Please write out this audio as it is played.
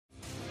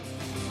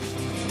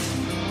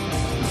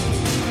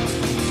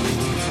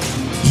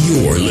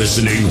You're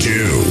listening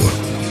to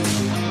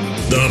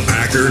the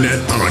Packernet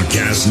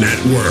Podcast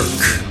Network.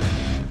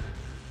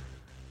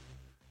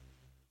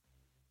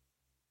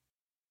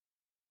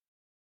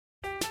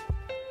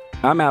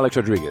 I'm Alex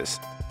Rodriguez.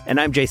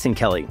 And I'm Jason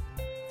Kelly.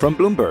 From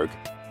Bloomberg,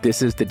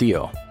 this is The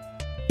Deal.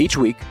 Each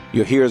week,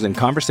 you'll hear us in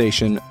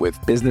conversation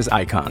with business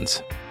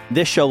icons.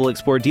 This show will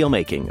explore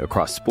deal-making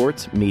across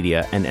sports,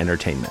 media, and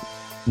entertainment.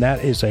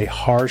 That is a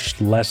harsh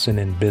lesson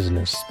in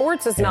business.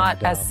 Sports is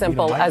not as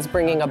simple as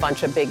bringing a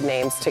bunch of big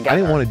names together. I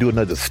didn't want to do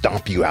another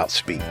stomp you out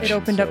speech. It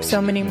opened up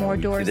so many more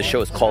doors. The show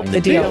is called The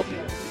Deal.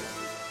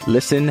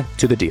 Listen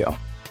to The Deal.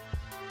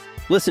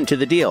 Listen to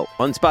The Deal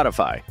on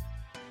Spotify.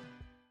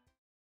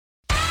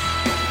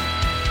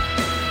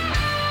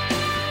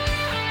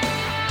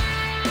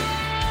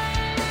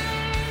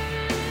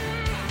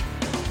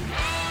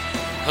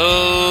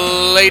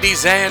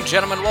 Ladies and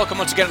gentlemen, welcome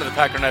once again to the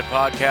Packernet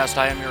Podcast.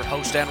 I am your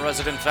host and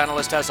resident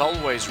fanalist, as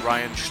always,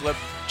 Ryan Schlip.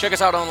 Check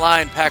us out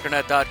online,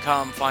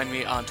 packernet.com. Find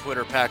me on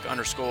Twitter,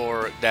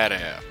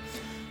 pack_data.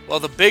 Well,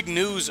 the big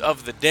news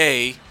of the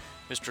day,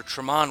 Mr.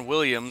 Tramon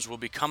Williams will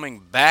be coming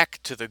back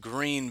to the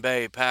Green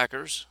Bay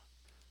Packers.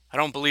 I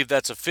don't believe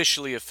that's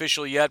official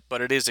yet,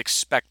 but it is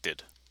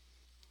expected.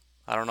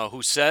 I don't know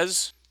who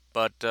says,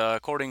 but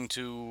according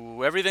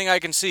to everything I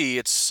can see,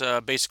 it's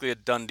basically a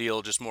done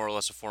deal, just more or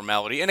less a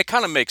formality. And it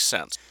kind of makes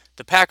sense.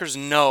 The Packers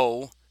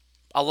know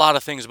a lot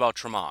of things about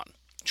Tramon.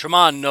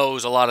 Tramon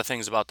knows a lot of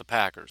things about the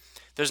Packers.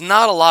 There's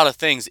not a lot of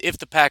things, if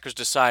the Packers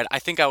decide, I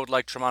think I would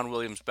like Tramon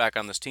Williams back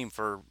on this team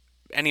for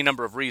any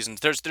number of reasons.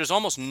 There's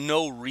almost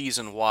no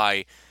reason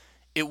why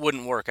it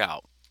wouldn't work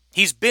out.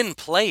 He's been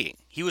playing.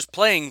 He was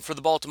playing for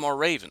the Baltimore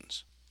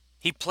Ravens.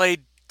 He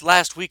played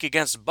last week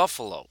against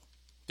Buffalo.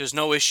 There's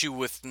no issue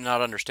with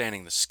not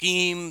understanding the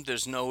scheme.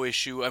 There's no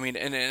issue. I mean,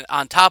 and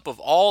on top of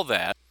all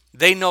that,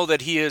 they know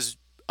that he is,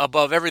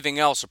 above everything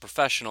else, a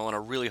professional and a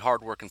really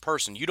hard-working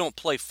person. You don't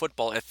play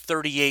football at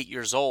 38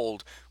 years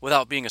old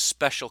without being a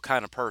special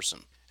kind of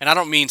person. And I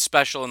don't mean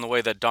special in the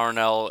way that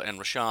Darnell and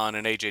Rashawn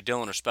and A.J.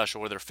 Dillon are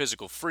special, where they're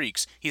physical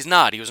freaks. He's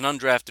not. He was an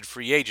undrafted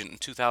free agent in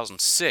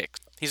 2006.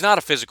 He's not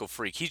a physical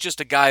freak. He's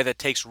just a guy that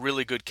takes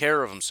really good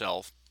care of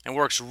himself and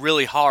works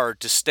really hard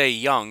to stay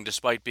young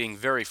despite being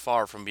very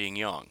far from being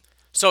young.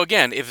 So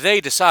again, if they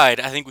decide,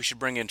 I think we should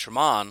bring in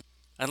Tramon,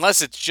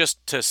 unless it's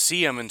just to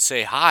see him and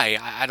say hi,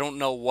 I don't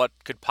know what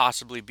could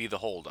possibly be the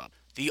holdup.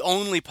 The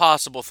only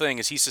possible thing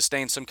is he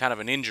sustained some kind of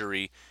an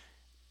injury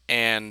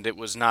and it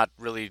was not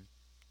really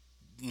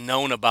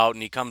known about,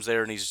 and he comes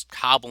there and he's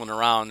hobbling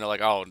around, and they're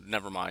like, oh,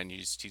 never mind,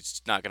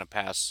 he's not going to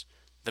pass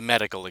the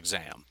medical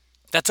exam.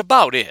 That's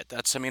about it.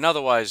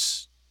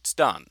 Otherwise, it's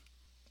done.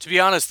 To be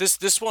honest,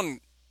 this one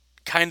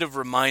kind of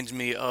reminds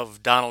me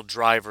of Donald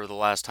Driver the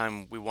last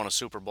time we won a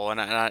Super Bowl,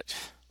 and I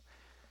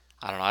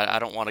don't know, I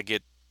don't want to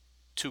get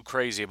too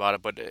crazy about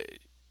it, but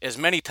as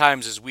many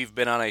times as we've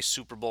been on a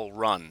Super Bowl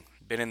run,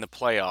 been in the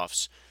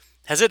playoffs,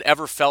 has it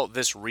ever felt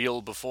this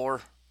real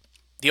before?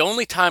 The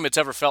only time it's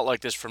ever felt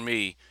like this for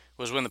me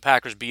was when the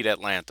Packers beat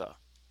Atlanta.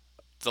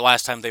 The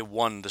last time they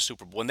won the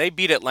Super Bowl. When they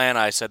beat Atlanta,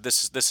 I said,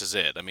 this is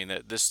it. I mean,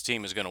 this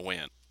team is going to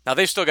win. Now,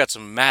 they've still got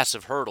some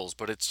massive hurdles,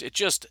 but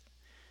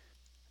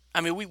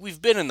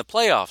we've been in the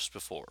playoffs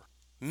before,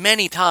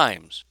 many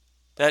times.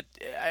 That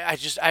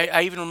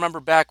I even remember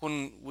back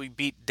when we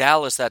beat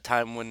Dallas that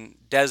time when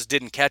Dez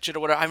didn't catch it or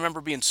whatever. I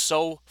remember being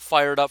so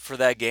fired up for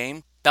that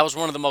game. That was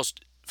one of the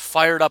most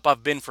fired up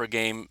I've been for a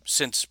game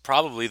since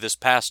probably this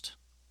past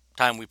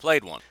time we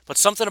played one. But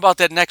something about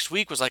that next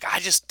week was like, I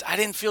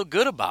didn't feel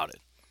good about it.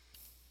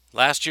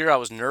 Last year I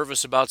was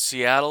nervous about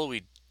Seattle.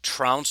 We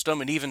trounced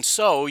them, and even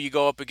so, you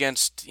go up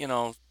against,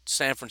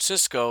 San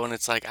Francisco, and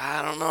it's like,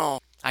 I don't know.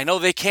 I know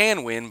they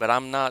can win, but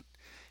I'm not.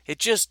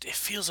 It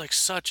feels like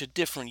such a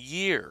different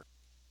year.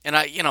 And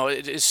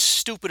as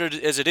stupid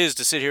as it is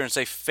to sit here and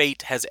say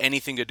fate has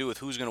anything to do with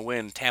who's going to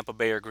win, Tampa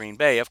Bay or Green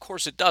Bay, of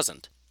course it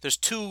doesn't. There's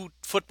two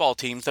football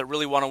teams that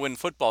really want to win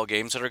football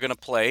games that are going to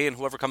play, and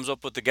whoever comes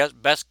up with the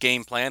best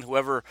game plan,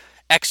 whoever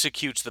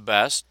executes the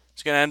best,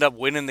 is going to end up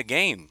winning the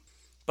game.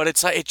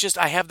 But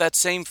I have that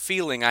same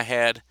feeling I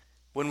had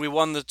when we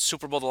won the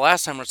Super Bowl the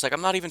last time, where it's like,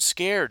 I'm not even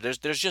scared.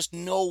 There's just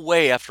no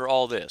way after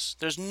all this.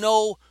 There's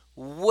no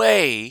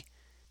way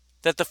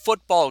that the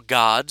football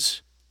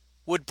gods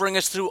would bring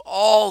us through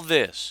all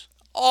this,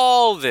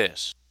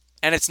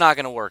 and it's not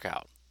going to work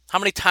out. How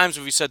many times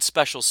have we said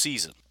special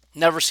season?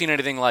 Never seen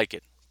anything like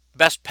it.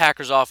 Best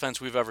Packers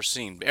offense we've ever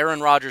seen. Aaron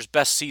Rodgers'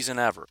 best season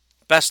ever.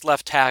 Best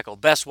left tackle,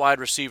 best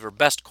wide receiver,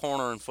 best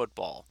corner in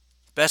football.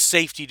 Best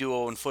safety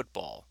duo in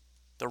football.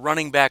 The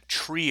running back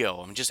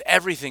trio. Just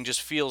everything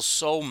just feels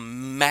so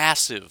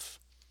massive.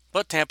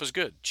 But Tampa's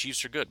good.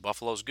 Chiefs are good.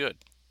 Buffalo's good.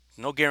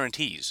 No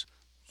guarantees.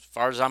 As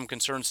far as I'm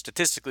concerned,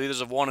 statistically,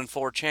 there's a 1 in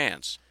 4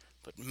 chance.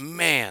 But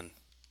man.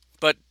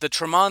 But the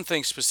Tramon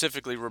thing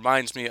specifically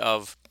reminds me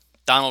of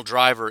Donald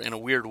Driver in a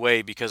weird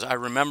way, because I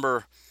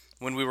remember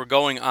when we were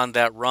going on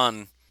that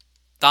run,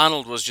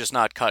 Donald was just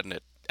not cutting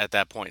it at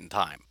that point in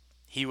time.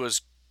 He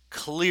was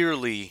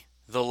clearly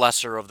the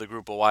lesser of the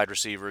group of wide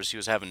receivers. He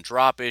was having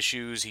drop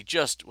issues. He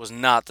just was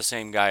not the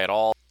same guy at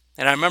all.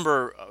 And I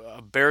remember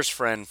a Bears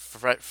fan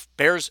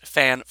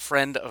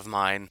friend of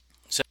mine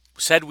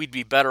said we'd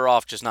be better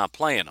off just not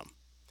playing him.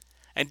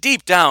 And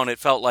deep down, it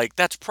felt like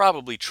that's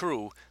probably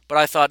true, but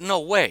I thought, no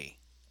way.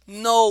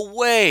 No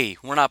way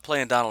we're not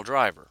playing Donald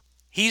Driver.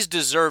 He's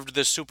deserved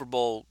this Super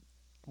Bowl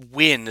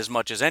win as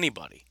much as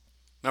anybody.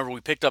 Remember,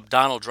 we picked up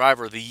Donald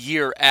Driver the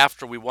year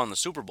after we won the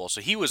Super Bowl, so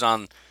he was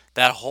on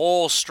that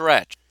whole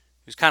stretch.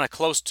 He was kind of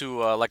close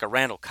to like a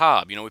Randall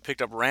Cobb. We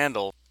picked up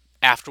Randall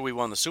after we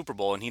won the Super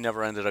Bowl, and he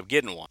never ended up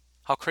getting one.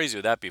 How crazy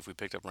would that be if we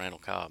picked up Randall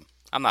Cobb?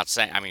 I'm not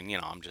saying,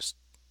 I'm just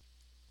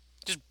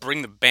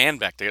bring the band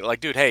back together.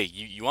 Like, dude, hey,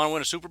 you want to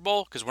win a Super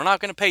Bowl? Because we're not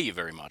going to pay you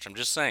very much. I'm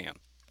just saying.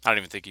 I don't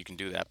even think you can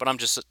do that, but I'm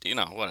just,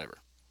 whatever.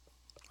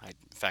 In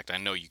fact, I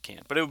know you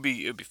can't, but it would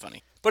be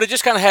funny. But it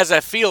just kind of has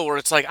that feel where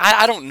it's like,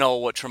 I don't know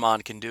what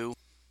Tramon can do.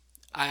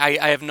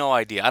 I have no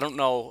idea. I don't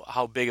know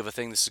how big of a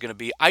thing this is going to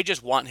be. I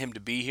just want him to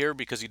be here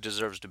because he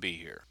deserves to be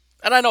here.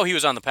 And I know he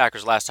was on the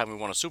Packers last time we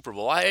won a Super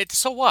Bowl.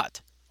 So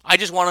what? I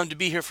just want him to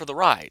be here for the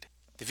ride.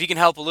 If he can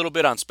help a little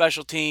bit on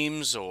special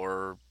teams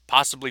or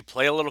possibly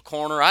play a little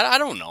corner, I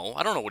don't know.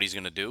 I don't know what he's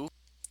going to do.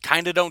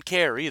 Kind of don't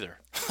care either.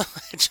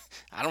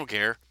 I don't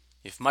care.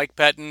 If Mike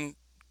Pettin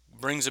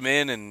brings him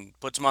in and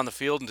puts him on the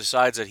field and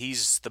decides that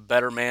he's the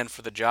better man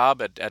for the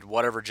job at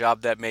whatever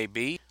job that may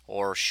be,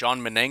 or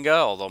Sean Menenga,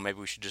 although maybe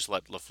we should just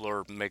let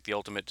LaFleur make the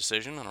ultimate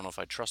decision. I don't know if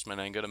I trust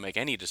Menenga to make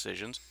any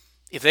decisions.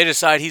 If they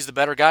decide he's the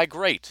better guy,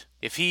 great.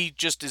 If he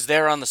just is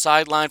there on the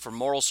sideline for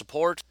moral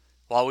support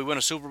while we win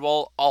a Super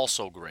Bowl,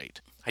 also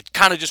great. I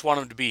kind of just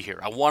want him to be here.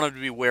 I want him to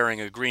be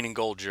wearing a green and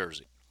gold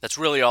jersey. That's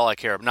really all I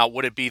care about. Now,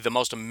 would it be the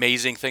most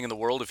amazing thing in the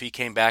world if he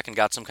came back and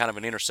got some kind of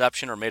an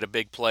interception or made a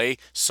big play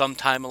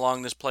sometime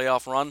along this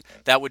playoff run?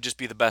 That would just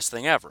be the best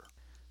thing ever.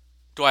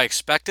 Do I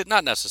expect it?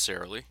 Not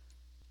necessarily.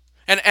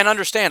 And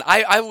understand,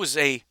 I was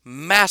a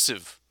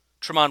massive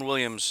Tramon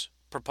Williams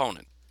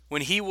proponent.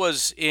 When he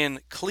was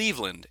in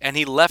Cleveland and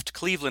he left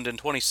Cleveland in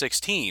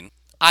 2016,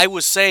 I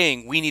was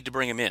saying we need to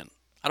bring him in.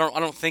 I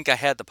don't think I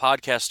had the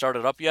podcast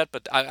started up yet,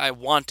 but I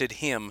wanted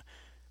him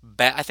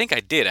back. I think I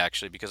did,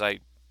 actually, because I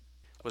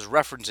was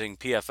referencing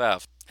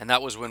PFF, and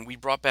that was when we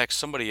brought back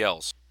somebody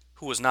else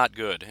who was not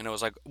good. And it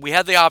was like, we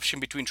had the option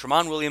between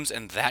Tramon Williams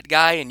and that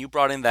guy, and you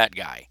brought in that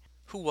guy.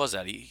 Who was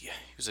that? He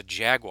was a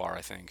Jaguar,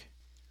 I think.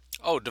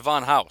 Oh,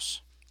 Devon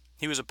House.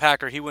 He was a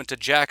Packer. He went to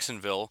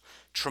Jacksonville.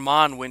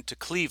 Tramon went to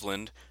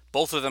Cleveland.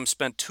 Both of them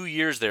spent 2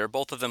 years there.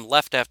 Both of them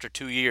left after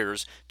 2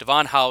 years.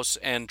 Devon House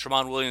and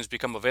Tramon Williams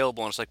become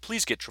available, and it's like,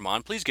 please get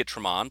Tramon, please get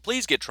Tramon,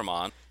 please get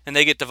Tramon. And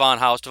they get Devon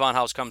House. Devon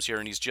House comes here,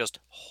 and he's just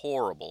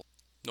horrible.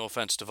 No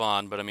offense,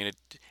 Devon, but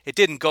it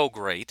didn't go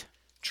great.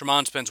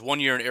 Tramon spends 1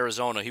 year in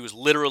Arizona. He was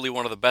literally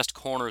one of the best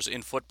corners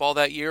in football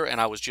that year, and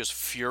I was just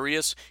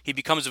furious. He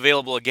becomes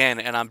available again,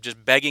 and I'm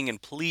just begging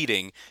and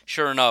pleading.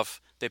 Sure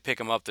enough, they pick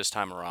him up this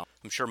time around.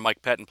 I'm sure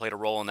Mike Pettin played a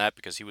role in that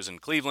because he was in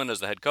Cleveland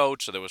as the head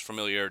coach, so there was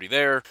familiarity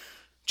there.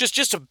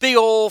 Just a big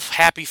old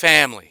happy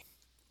family.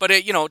 But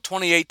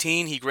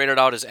 2018, he graded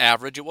out his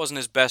average. It wasn't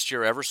his best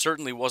year ever.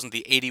 Certainly wasn't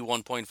the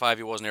 81.5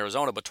 he was in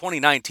Arizona. But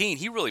 2019,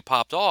 he really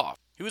popped off.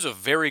 He was a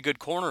very good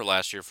corner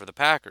last year for the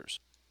Packers.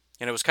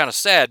 And it was kind of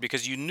sad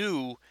because you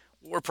knew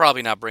we're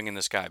probably not bringing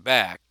this guy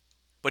back.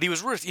 But he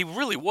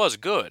really was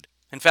good.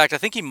 In fact, I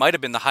think he might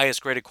have been the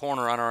highest graded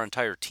corner on our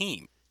entire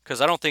team.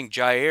 Because I don't think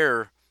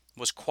Jair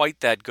was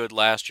quite that good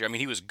last year. I mean,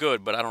 he was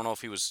good, but I don't know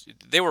if he was...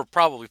 They were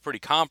probably pretty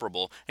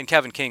comparable. And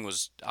Kevin King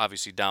was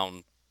obviously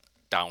down.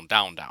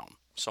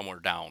 Somewhere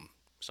down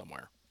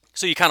somewhere.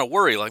 So you kind of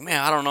worry, like,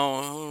 man, I don't know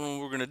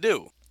what we're going to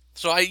do.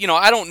 So I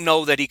don't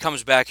know that he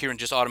comes back here and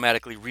just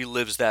automatically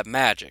relives that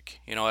magic.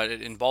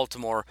 In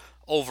Baltimore,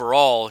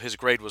 overall, his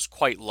grade was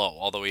quite low,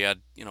 although he had,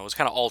 it was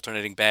kind of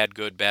alternating bad,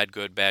 good, bad,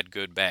 good, bad,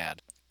 good,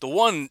 bad. The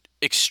one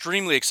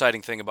extremely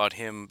exciting thing about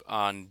him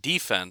on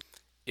defense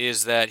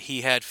is that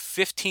he had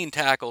 15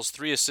 tackles,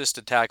 3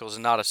 assisted tackles,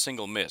 and not a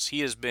single miss.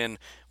 He has been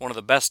one of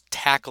the best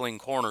tackling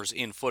corners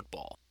in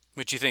football.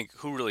 Which you think,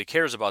 who really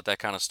cares about that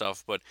kind of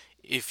stuff? But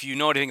if you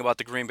know anything about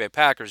the Green Bay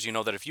Packers, you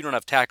know that if you don't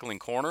have tackling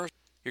corners,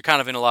 you're kind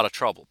of in a lot of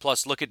trouble.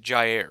 Plus, look at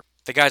Jair.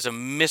 The guy's a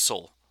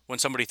missile when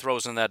somebody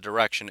throws in that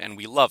direction, and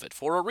we love it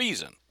for a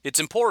reason.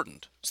 It's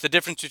important. It's the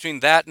difference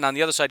between that and on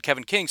the other side,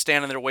 Kevin King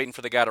standing there waiting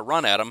for the guy to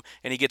run at him,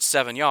 and he gets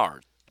 7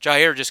 yards.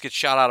 Jair just gets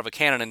shot out of a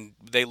cannon, and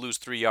they lose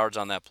 3 yards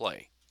on that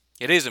play.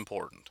 It is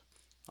important.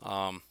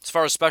 As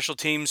far as special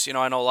teams,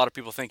 I know a lot of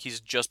people think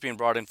he's just being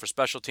brought in for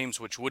special teams,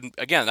 which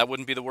that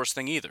wouldn't be the worst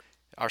thing either.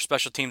 Our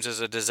special teams is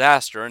a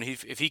disaster, and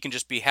if he can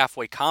just be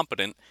halfway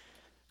competent,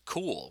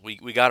 cool,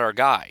 we got our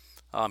guy.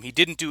 He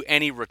didn't do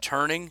any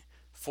returning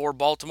for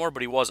Baltimore,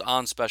 but he was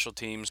on special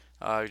teams.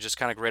 He just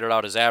kind of graded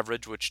out his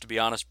average, which, to be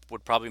honest,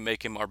 would probably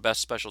make him our best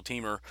special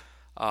teamer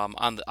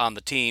on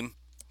the team,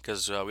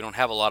 because we don't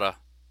have a lot of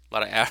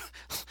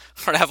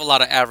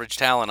average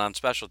talent on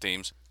special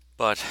teams.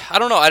 But I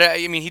don't know.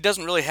 I mean, he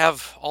doesn't really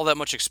have all that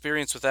much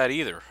experience with that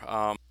either.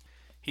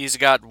 He's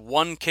got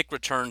 1 kick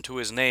return to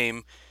his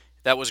name.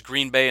 That was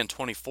Green Bay in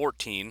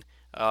 2014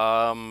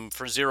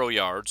 for 0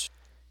 yards.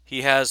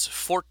 He has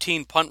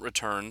 14 punt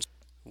returns.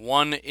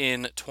 one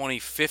in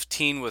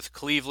 2015 with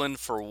Cleveland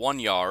for 1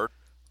 yard,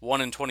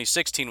 one in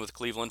 2016 with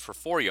Cleveland for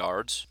 4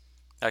 yards.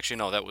 Actually,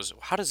 no,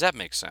 how does that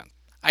make sense?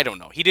 I don't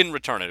know. He didn't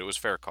return it. It was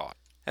fair caught.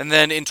 And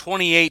then in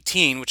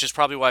 2018, which is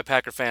probably why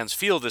Packer fans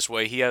feel this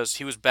way, he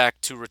was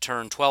back to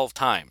return 12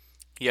 times.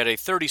 He had a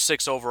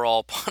 36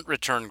 overall punt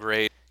return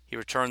grade. He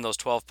returned those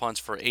 12 punts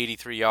for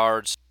 83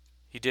 yards.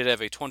 He did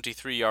have a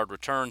 23-yard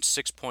return,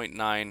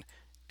 6.9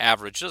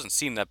 average. Doesn't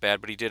seem that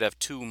bad, but he did have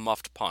 2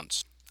 muffed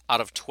punts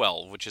out of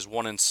 12, which is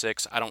 1 in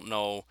 6. I don't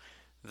know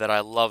that I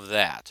love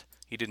that.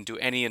 He didn't do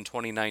any in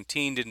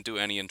 2019, didn't do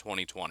any in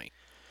 2020.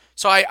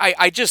 So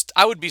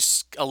I would be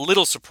a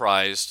little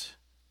surprised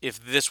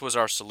if this was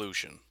our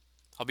solution.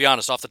 I'll be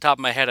honest, off the top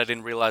of my head, I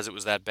didn't realize it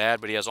was that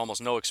bad, but he has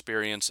almost no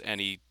experience, and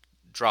he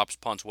drops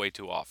punts way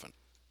too often.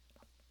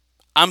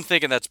 I'm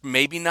thinking that's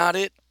maybe not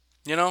it,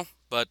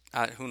 but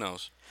who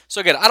knows.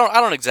 So again, I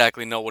don't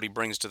exactly know what he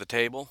brings to the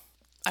table.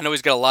 I know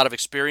he's got a lot of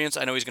experience.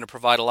 I know he's going to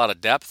provide a lot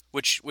of depth,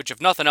 which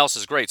if nothing else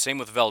is great. Same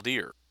with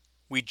Valdir.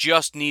 We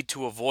just need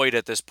to avoid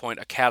at this point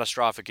a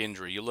catastrophic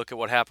injury. You look at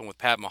what happened with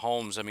Pat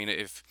Mahomes. I mean,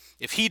 if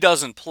he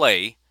doesn't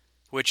play,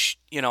 which,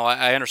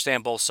 I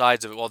understand both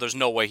sides of it. Well, there's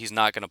no way he's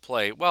not going to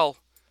play. Well,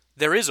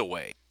 there is a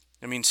way.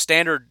 I mean,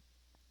 standard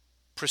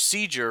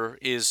procedure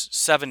is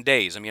 7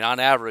 days. I mean, on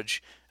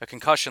average, a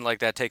concussion like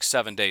that takes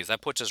 7 days.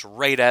 That puts us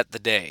right at the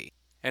day.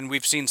 And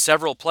we've seen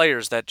several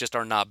players that just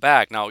are not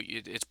back. Now,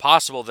 it's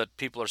possible that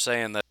people are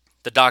saying that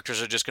the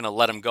doctors are just going to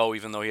let him go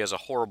even though he has a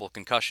horrible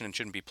concussion and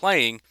shouldn't be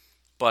playing,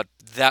 but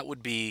that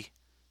would be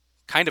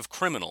kind of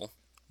criminal.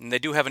 And they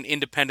do have an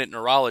independent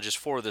neurologist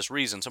for this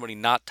reason, somebody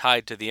not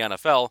tied to the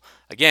NFL.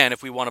 Again,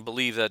 if we want to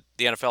believe that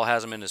the NFL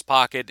has him in his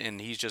pocket and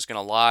he's just going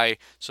to lie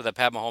so that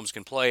Pat Mahomes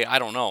can play, I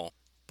don't know.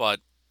 But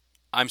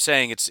I'm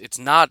saying it's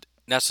not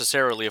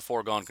necessarily a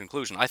foregone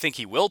conclusion. I think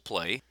he will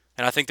play.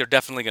 And I think they're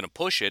definitely going to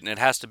push it, and it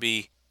has to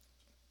be,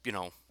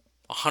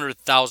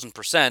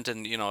 100,000%.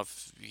 And,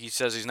 if he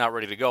says he's not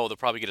ready to go, they'll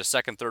probably get a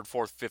second, third,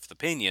 fourth, fifth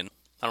opinion.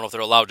 I don't know if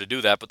they're allowed to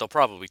do that, but they'll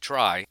probably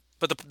try.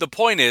 But the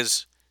point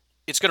is,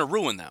 it's going to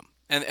ruin them.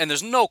 And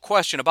there's no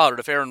question about it.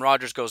 If Aaron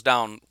Rodgers goes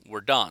down,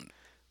 we're done.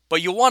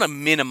 But you want to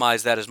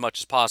minimize that as much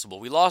as possible.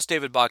 We lost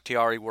David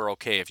Bakhtiari, we're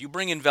okay. If you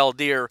bring in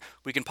Valdir,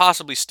 we can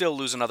possibly still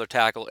lose another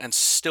tackle and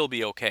still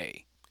be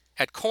okay.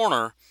 At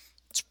corner,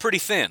 it's pretty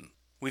thin.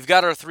 We've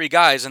got our 3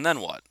 guys, and then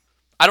what?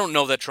 I don't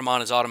know that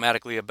Tramon is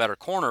automatically a better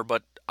corner,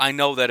 but I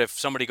know that if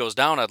somebody goes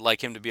down, I'd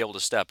like him to be able to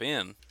step in.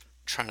 I'm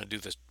trying to do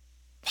this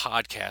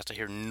podcast. I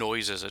hear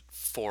noises at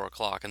 4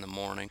 o'clock in the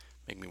morning.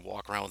 Make me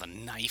walk around with a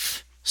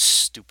knife.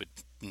 Stupid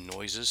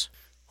noises.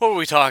 What were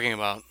we talking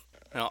about?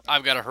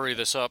 I've got to hurry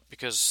this up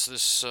because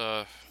this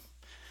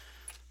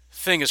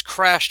thing has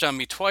crashed on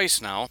me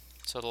twice now.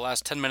 So the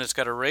last 10 minutes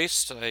got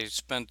erased. I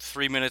spent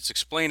 3 minutes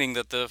explaining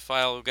that the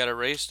file got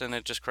erased, and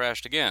it just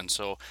crashed again.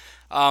 So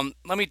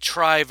let me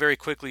try very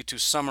quickly to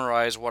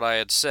summarize what I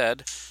had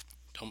said.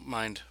 Don't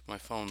mind my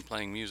phone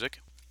playing music.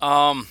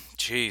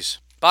 Jeez.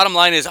 Bottom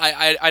line is,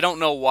 I don't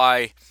know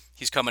why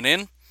he's coming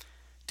in.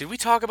 Did we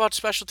talk about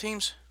special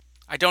teams?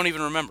 I don't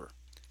even remember.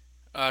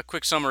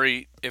 Quick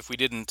summary, if we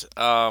didn't.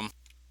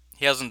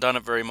 He hasn't done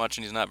it very much,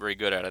 and he's not very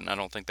good at it, and I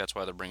don't think that's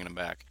why they're bringing him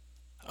back.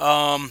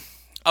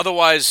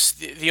 Otherwise,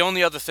 the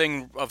only other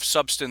thing of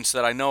substance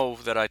that I know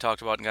that I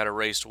talked about and got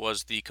erased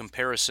was the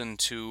comparison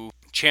to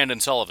Chandon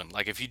Sullivan.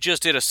 Like, if you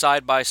just did a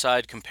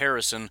side-by-side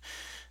comparison,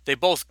 they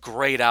both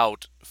grade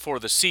out for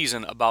the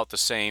season about the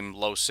same,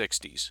 low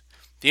 60s.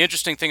 The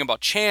interesting thing about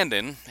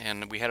Chandon,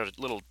 and we had a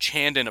little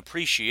Chandon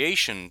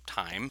appreciation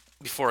time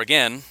before,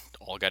 again,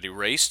 all got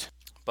erased.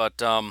 But,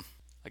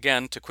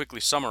 again, to quickly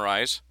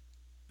summarize,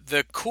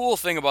 the cool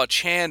thing about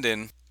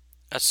Chandon,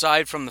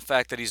 aside from the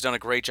fact that he's done a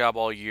great job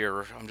all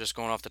year, I'm just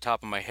going off the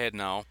top of my head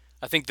now,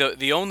 I think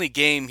the only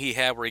game he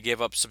had where he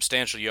gave up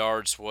substantial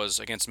yards was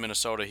against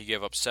Minnesota. He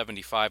gave up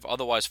 75.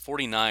 Otherwise,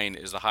 49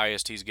 is the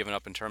highest he's given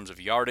up in terms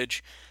of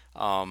yardage.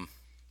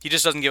 He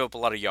just doesn't give up a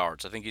lot of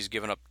yards. I think he's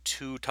given up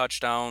 2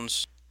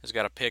 touchdowns, has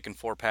got a pick and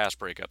 4 pass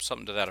breakups,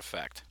 something to that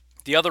effect.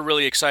 The other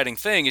really exciting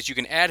thing is you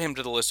can add him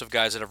to the list of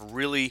guys that have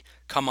really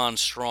come on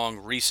strong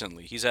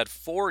recently. He's had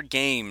 4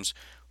 games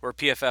where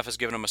PFF has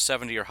given him a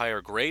 70 or higher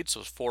grade,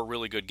 so it's 4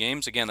 really good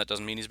games. Again, that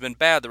doesn't mean he's been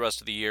bad the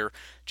rest of the year,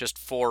 just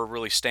 4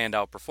 really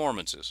standout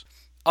performances.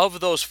 Of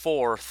those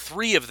 4,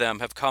 3 of them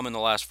have come in the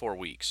last 4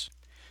 weeks.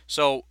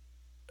 So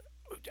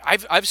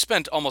I've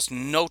spent almost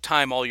no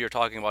time all year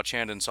talking about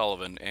Chandon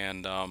Sullivan,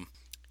 and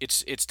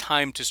it's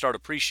time to start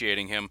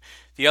appreciating him.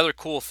 The other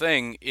cool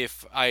thing,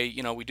 if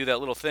we do that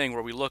little thing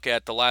where we look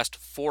at the last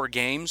 4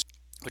 games,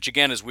 which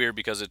again is weird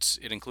because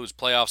it includes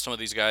playoffs. Some of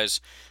these guys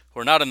who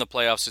are not in the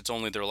playoffs, it's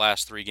only their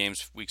last 3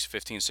 games, weeks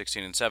 15,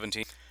 16, and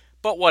 17.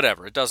 But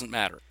whatever, it doesn't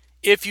matter.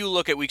 If you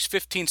look at weeks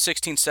 15,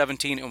 16,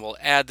 17, and we'll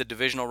add the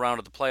divisional round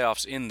of the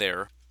playoffs in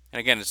there, and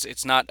again,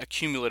 it's not a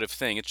cumulative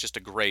thing, it's just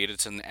a grade,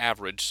 it's an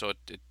average, so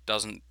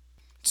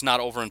it's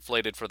not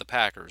overinflated for the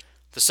Packers.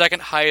 The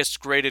second highest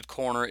graded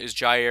corner is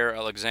Jair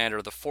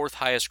Alexander. The 4th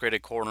highest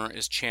graded corner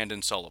is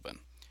Chandon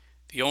Sullivan.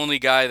 The only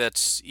guy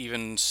that's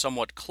even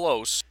somewhat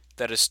close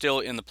that is still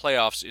in the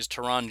playoffs is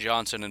Teron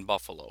Johnson in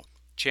Buffalo.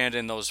 Chandon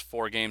in those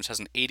 4 games has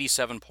an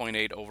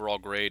 87.8 overall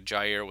grade,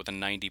 Jair with a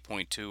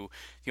 90.2.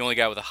 The only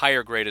guy with a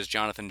higher grade is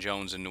Jonathan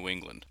Jones in New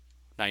England,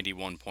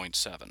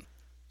 91.7.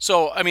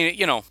 So, I mean,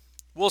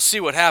 we'll see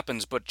what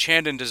happens, but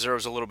Chandon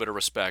deserves a little bit of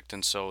respect,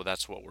 and so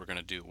that's what we're going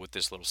to do with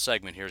this little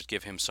segment here is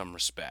give him some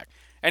respect.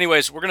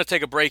 Anyways, we're going to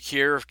take a break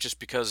here just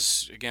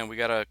because, again, we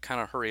got to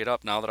kind of hurry it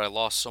up now that I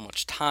lost so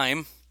much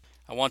time.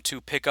 I want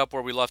to pick up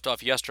where we left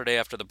off yesterday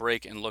after the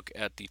break and look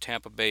at the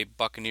Tampa Bay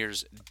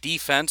Buccaneers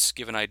defense,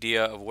 give an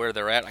idea of where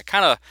they're at. I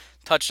kind of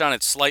touched on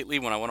it slightly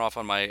when I went off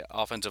on my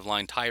offensive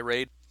line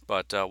tirade,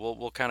 but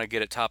we'll kind of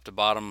get it top to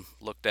bottom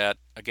looked at,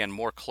 again,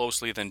 more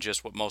closely than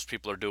just what most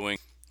people are doing,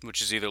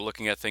 which is either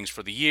looking at things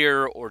for the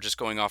year or just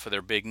going off of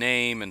their big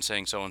name and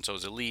saying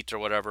so-and-so's elite or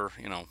whatever,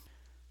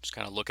 just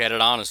kind of look at it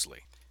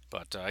honestly.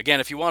 But again,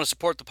 if you want to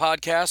support the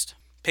podcast,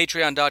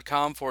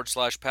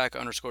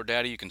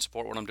 patreon.com/pack_daddy. You can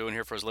support what I'm doing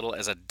here for as little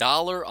as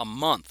 $1 a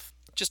month.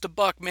 Just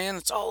 $1, man.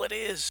 That's all it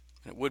is.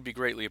 And it would be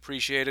greatly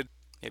appreciated.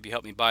 Maybe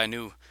help me buy a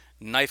new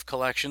knife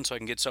collection so I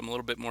can get something a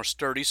little bit more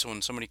sturdy so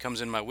when somebody comes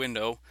in my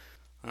window,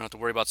 I don't have to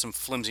worry about some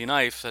flimsy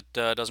knife that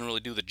doesn't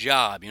really do the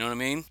job. You know what I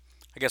mean?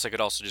 I guess I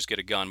could also just get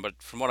a gun,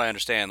 but from what I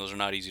understand, those are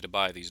not easy to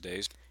buy these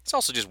days. It's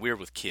also just weird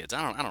with kids.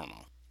 I don't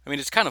know. I mean,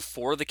 it's kind of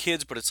for the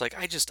kids, but it's like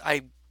I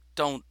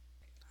don't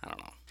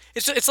know.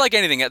 It's like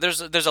anything.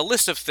 There's a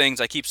list of things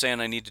I keep saying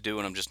I need to do,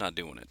 and I'm just not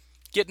doing it.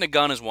 Getting a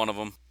gun is one of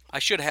them. I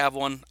should have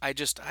one. I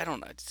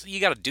don't know. You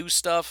got to do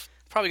stuff.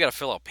 Probably got to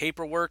fill out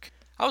paperwork.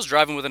 I was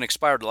driving with an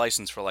expired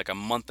license for like a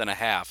month and a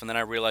half, and then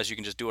I realized you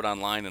can just do it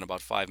online in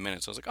about 5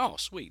 minutes. I was like, oh,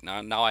 sweet.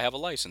 Now I have a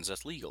license.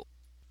 That's legal.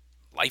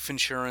 Life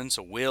insurance,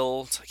 a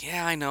will. It's like,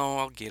 yeah, I know.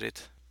 I'll get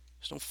it.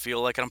 Just don't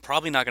feel like it. I'm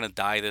probably not going to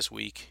die this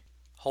week.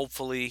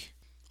 Hopefully.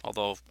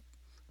 Although, I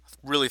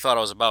really thought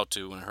I was about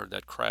to when I heard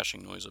that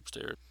crashing noise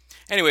upstairs.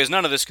 Anyways,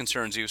 none of this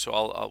concerns you, so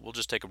we'll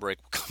just take a break.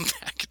 We'll come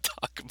back and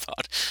talk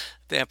about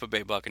the Tampa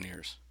Bay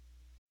Buccaneers.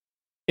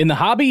 In the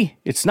hobby,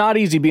 it's not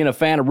easy being a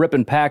fan of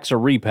ripping packs or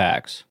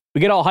repacks.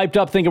 We get all hyped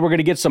up thinking we're going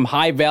to get some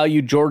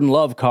high-value Jordan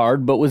Love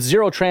card, but with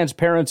zero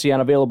transparency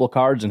on available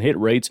cards and hit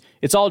rates,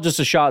 it's all just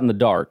a shot in the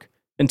dark.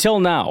 Until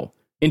now,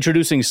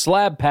 introducing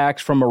slab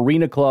packs from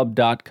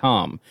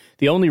arenaclub.com,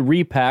 the only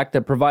repack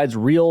that provides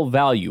real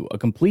value, a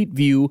complete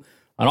view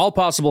on all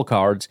possible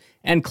cards,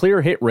 and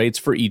clear hit rates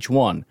for each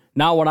one.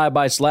 Now when I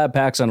buy slab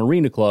packs on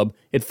Arena Club,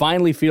 it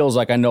finally feels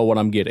like I know what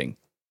I'm getting.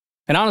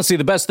 And honestly,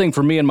 the best thing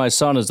for me and my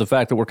son is the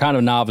fact that we're kind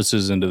of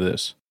novices into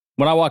this.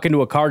 When I walk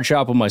into a card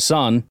shop with my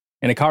son,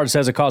 and a card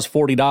says it costs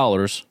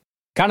 $40,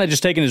 kind of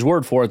just taking his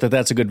word for it that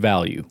that's a good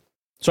value.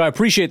 So I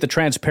appreciate the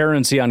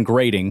transparency on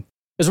grading,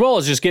 as well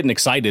as just getting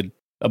excited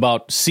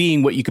about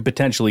seeing what you could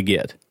potentially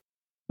get.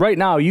 Right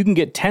now, you can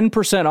get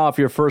 10% off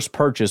your first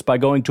purchase by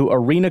going to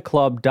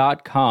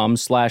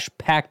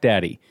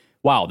arenaclub.com/packdaddy.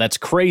 Wow, that's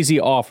crazy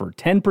offer.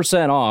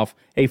 10% off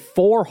a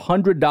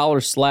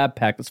 $400 slab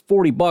pack. That's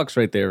 $40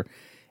 right there.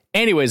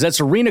 Anyways, that's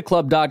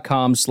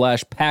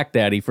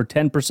arenaclub.com/packdaddy for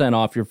 10%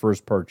 off your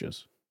first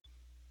purchase.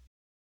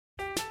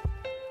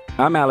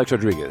 I'm Alex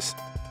Rodriguez.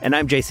 And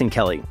I'm Jason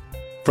Kelly.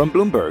 From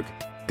Bloomberg,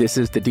 this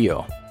is The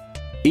Deal.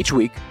 Each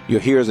week,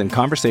 you'll hear us in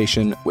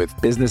conversation with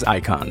business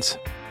icons.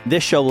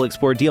 This show will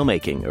explore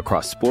deal-making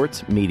across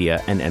sports,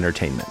 media, and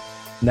entertainment.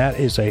 That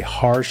is a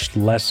harsh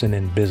lesson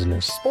in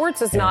business.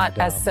 Sports is not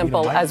as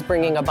simple as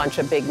bringing a bunch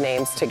of big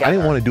names together. I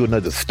didn't want to do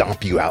another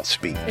stomp you out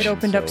speech. It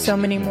opened up so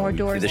many more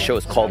doors. The show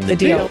is called The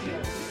Deal.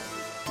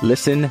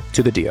 Listen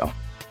to The Deal.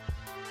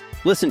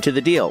 Listen to The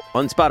Deal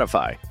on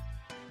Spotify.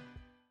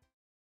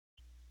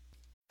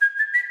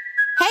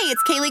 Hey,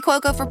 it's Kaylee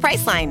Cuoco for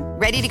Priceline.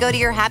 Ready to go to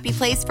your happy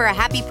place for a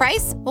happy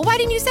price? Well, why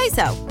didn't you say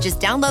so? Just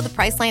download the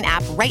Priceline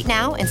app right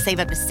now and save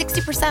up to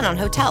 60% on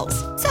hotels.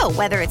 So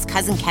whether it's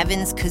Cousin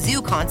Kevin's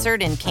Kazoo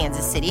Concert in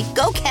Kansas City,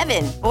 go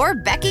Kevin, or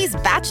Becky's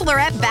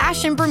Bachelorette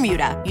Bash in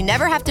Bermuda, you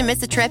never have to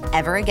miss a trip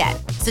ever again.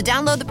 So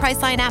download the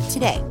Priceline app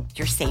today.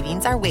 Your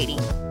savings are waiting.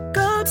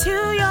 Go to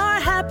your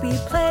happy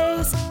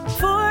place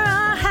for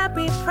a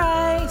happy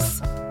price.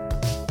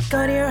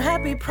 Go to your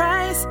happy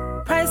price,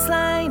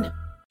 Priceline.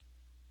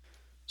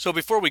 So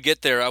before we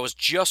get there, I was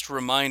just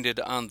reminded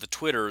on the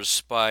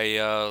Twitters by,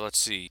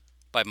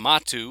 by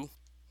Matu,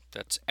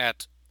 that's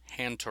at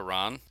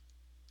Hantaron.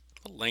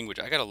 What language?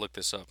 I gotta look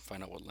this up,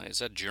 find out what language. Is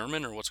that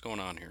German or what's going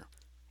on here?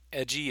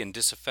 Edgy and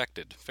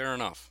disaffected. Fair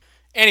enough.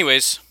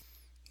 Anyways,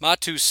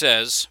 Matu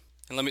says,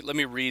 and let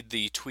me read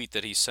the tweet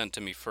that he sent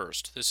to me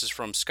first. This is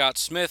from Scott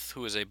Smith,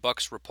 who is a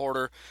Bucs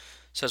reporter.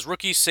 Says,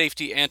 rookie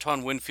safety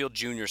Antoine Winfield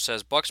Jr.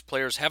 says Bucs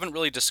players haven't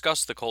really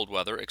discussed the cold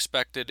weather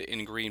expected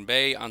in Green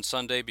Bay on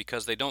Sunday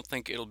because they don't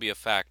think it'll be a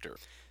factor.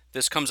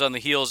 This comes on the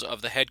heels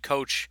of the head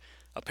coach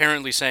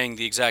apparently saying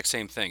the exact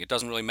same thing. It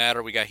doesn't really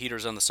matter. We got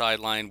heaters on the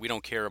sideline. We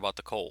don't care about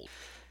the cold.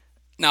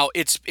 Now,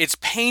 it's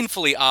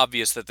painfully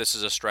obvious that this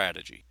is a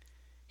strategy.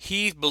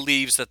 He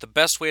believes that the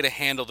best way to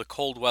handle the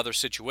cold weather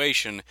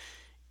situation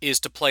is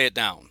to play it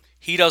down.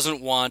 He doesn't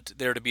want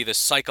there to be this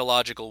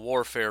psychological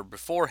warfare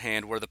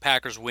beforehand where the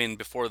Packers win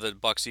before the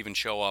Bucs even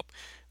show up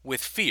with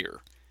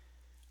fear.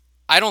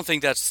 I don't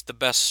think that's the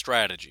best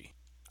strategy.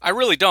 I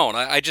really don't.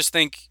 I just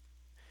think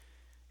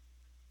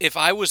if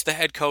I was the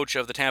head coach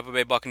of the Tampa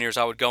Bay Buccaneers,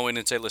 I would go in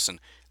and say, listen,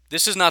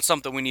 this is not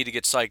something we need to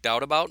get psyched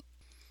out about,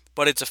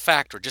 but it's a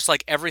factor, just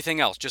like everything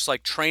else, just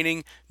like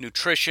training,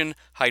 nutrition,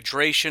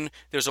 hydration.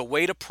 There's a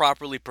way to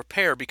properly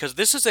prepare because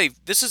this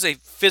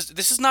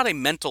is not a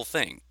mental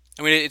thing.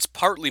 I mean, it's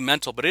partly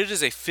mental, but it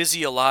is a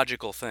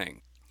physiological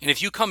thing. And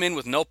if you come in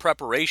with no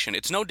preparation,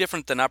 it's no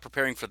different than not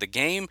preparing for the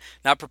game,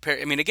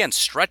 again,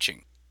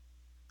 stretching,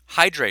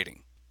 hydrating,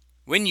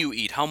 when you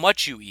eat, how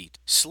much you eat,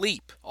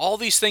 sleep, all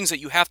these things that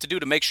you have to do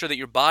to make sure that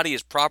your body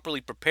is properly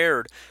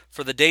prepared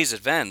for the day's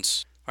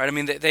events, right? I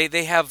mean,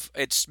 they have,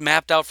 it's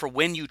mapped out for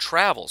when you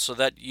travel so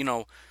that,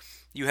 you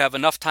have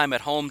enough time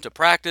at home to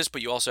practice,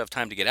 but you also have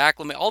time to get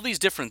acclimated. All these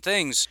different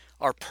things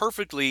are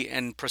perfectly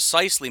and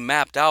precisely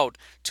mapped out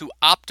to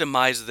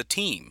optimize the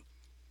team.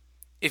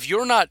 If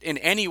you're not in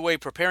any way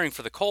preparing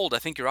for the cold, I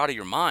think you're out of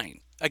your mind.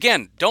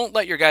 Again, don't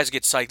let your guys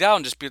get psyched out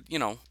and just be,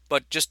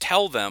 but just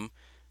tell them,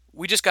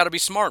 we just got to be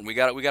smart. We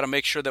got to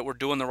make sure that we're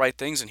doing the right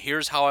things, and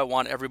here's how I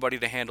want everybody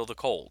to handle the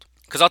cold.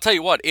 Because I'll tell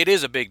you what, it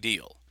is a big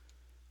deal.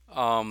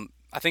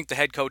 I think the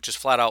head coach is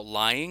flat out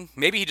lying.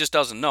 Maybe he just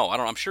doesn't know.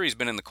 I'm sure he's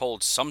been in the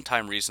cold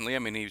sometime recently. I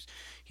mean,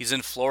 he's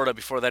in Florida.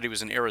 Before that, he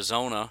was in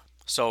Arizona.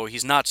 So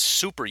he's not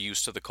super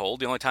used to the cold.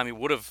 The only time he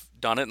would have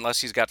done it,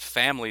 unless he's got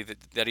family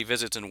that he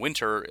visits in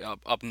winter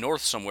up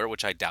north somewhere,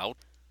 which I doubt.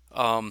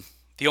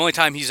 The only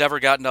time he's ever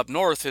gotten up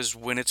north is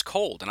when it's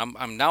cold.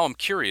 And I'm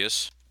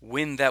curious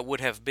when that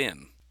would have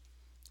been.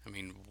 I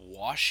mean,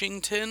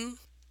 Washington?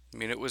 I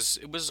mean, it was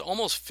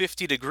almost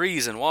 50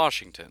 degrees in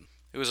Washington.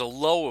 It was a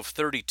low of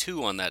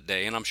 32 on that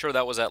day, and I'm sure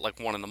that was at like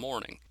 1 in the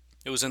morning.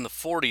 It was in the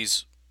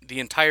 40s the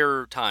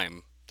entire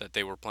time that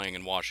they were playing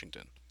in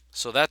Washington.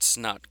 So that's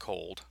not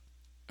cold.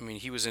 I mean,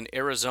 he was in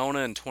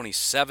Arizona in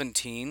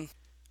 2017.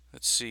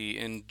 Let's see,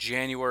 in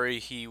January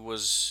he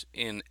was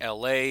in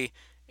LA,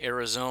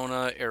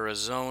 Arizona,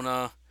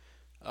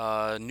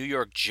 New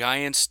York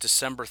Giants,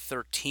 December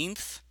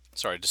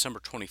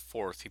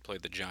 24th he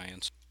played the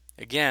Giants.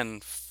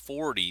 Again,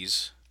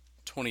 40s.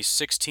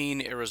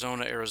 2016,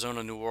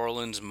 Arizona, New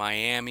Orleans,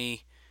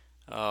 Miami,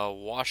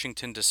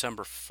 Washington,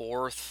 December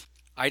 4th.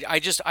 I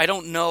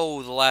don't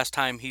know the last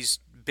time he's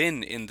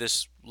been in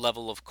this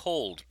level of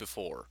cold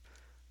before.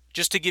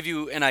 Just to give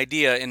you an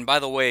idea, and by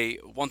the way,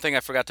 one thing I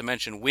forgot to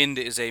mention, wind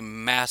is a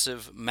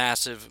massive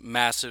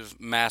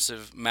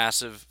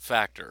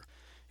factor.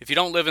 If you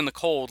don't live in the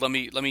cold, let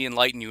me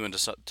enlighten you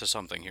to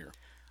something here.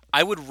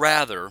 I would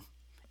rather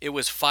it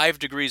was 5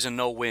 degrees and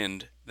no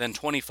wind than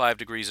 25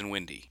 degrees and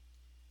windy.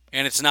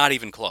 And it's not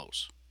even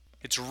close.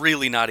 It's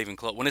really not even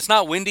close. When it's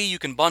not windy, you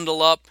can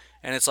bundle up,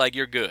 and it's like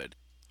you're good,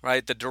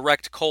 right? The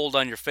direct cold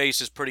on your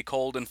face is pretty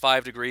cold in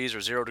 5 degrees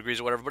or 0 degrees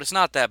or whatever, but it's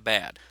not that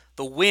bad.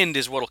 The wind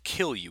is what'll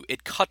kill you.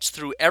 It cuts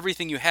through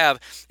everything you have.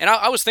 And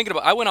I was thinking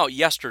I went out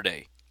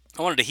yesterday.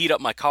 I wanted to heat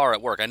up my car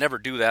at work. I never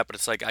do that, but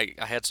it's like I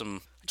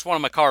just wanted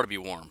my car to be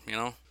warm,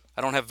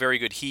 I don't have very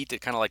good heat.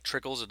 It kind of like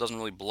trickles. It doesn't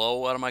really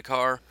blow out of my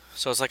car.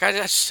 So it's like,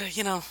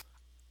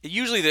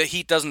 usually the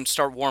heat doesn't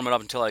start warming up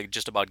until I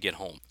just about get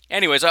home.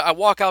 Anyways, I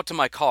walk out to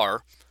my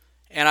car,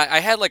 and I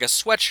had like a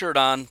sweatshirt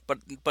on,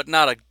 but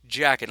not a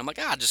jacket. I'm like,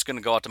 I'm just going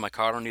to go out to my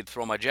car. I don't need to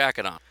throw my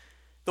jacket on.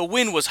 The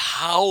wind was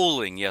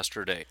howling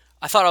yesterday.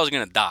 I thought I was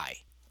going to die.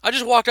 I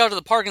just walked out to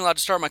the parking lot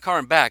to start my car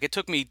and back. It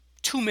took me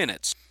 2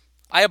 minutes.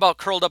 I about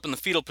curled up in the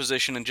fetal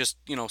position and just,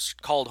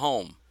 called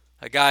home.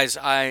 Guys,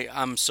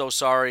 I'm so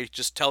sorry.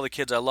 Just tell the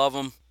kids I love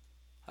them.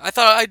 I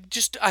thought I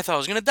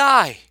was going to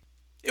die.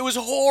 It was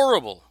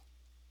horrible.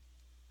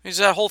 Is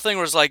that whole thing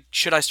was like,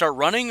 should I start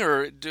running,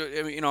 or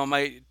do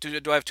I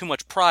have too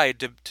much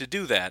pride to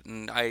do that?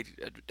 And I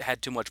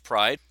had too much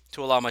pride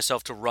to allow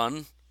myself to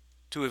run,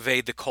 to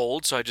evade the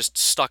cold, so I just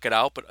stuck it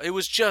out. But it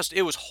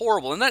was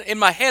horrible. And then in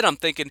my head, I'm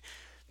thinking,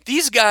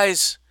 these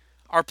guys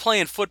are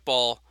playing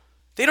football.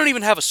 They don't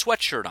even have a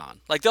sweatshirt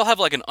on. Like, they'll have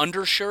like an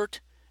undershirt,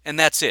 and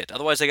that's it.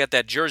 Otherwise, they got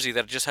that jersey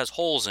that just has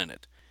holes in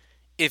it.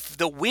 If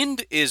the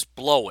wind is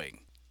blowing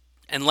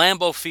in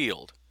Lambeau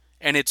Field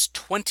and it's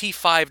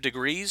 25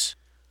 degrees,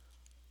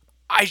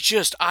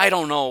 I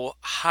don't know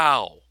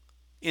how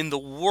in the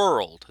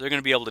world they're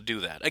going to be able to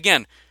do that.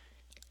 Again,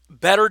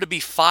 better to be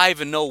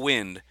 5 and no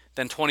wind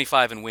than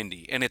 25 and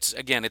windy. And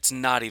it's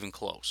not even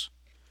close.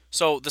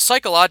 So the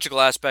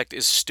psychological aspect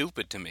is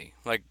stupid to me.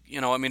 Like,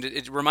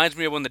 it reminds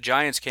me of when the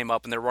Giants came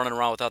up and they're running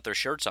around without their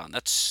shirts on.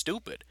 That's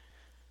stupid.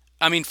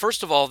 I mean,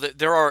 first of all,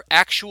 there are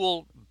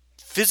actual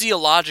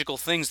physiological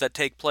things that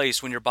take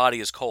place when your body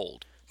is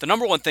cold. The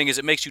number one thing is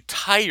it makes you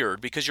tired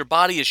because your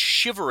body is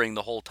shivering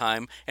the whole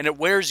time and it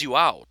wears you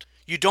out.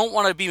 You don't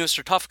want to be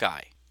Mr. Tough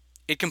Guy.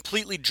 It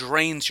completely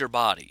drains your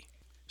body.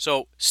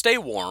 So stay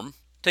warm.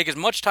 Take as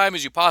much time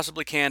as you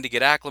possibly can to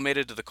get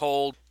acclimated to the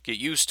cold, get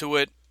used to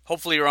it.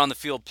 Hopefully you're on the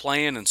field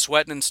playing and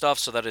sweating and stuff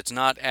so that it's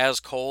not as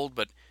cold,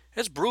 but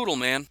it's brutal,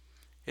 man.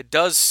 It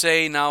does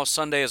say now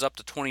Sunday is up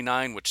to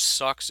 29, which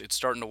sucks. It's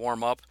starting to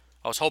warm up.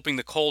 I was hoping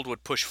the cold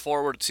would push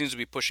forward. It seems to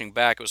be pushing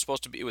back.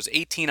 It was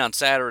 18 on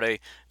Saturday.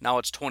 Now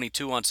it's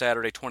 22 on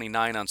Saturday,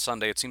 29 on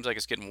Sunday. It seems like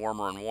it's getting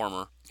warmer and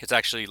warmer. It's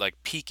actually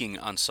like peaking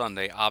on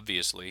Sunday,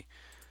 obviously.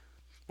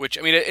 Which,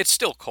 I mean, it's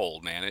still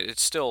cold, man.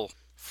 It's still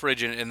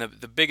frigid. And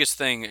the biggest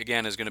thing,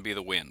 again, is going to be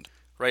the wind.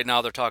 Right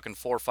now they're talking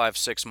 4, 5,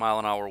 6 mile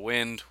an hour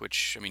wind,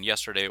 which, I mean,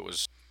 yesterday it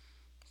was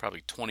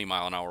probably 20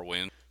 mile an hour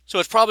wind. So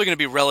it's probably going to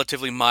be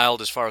relatively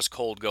mild as far as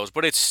cold goes,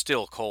 but it's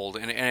still cold.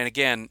 And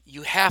again,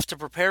 you have to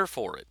prepare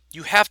for it.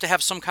 You have to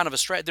have some kind of a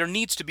strategy. There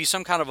needs to be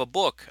some kind of a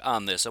book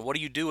on this. And what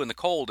do you do in the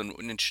cold?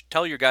 And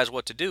tell your guys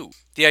what to do.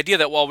 The idea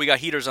that, well, we got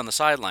heaters on the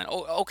sideline.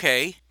 Oh,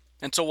 okay.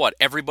 And so what?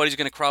 Everybody's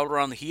going to crowd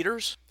around the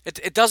heaters?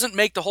 It doesn't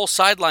make the whole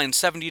sideline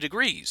 70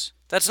 degrees.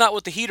 That's not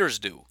what the heaters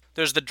do.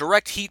 There's the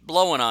direct heat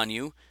blowing on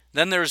you.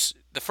 Then there's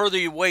the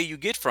further away you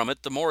get from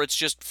it, the more it's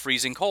just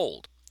freezing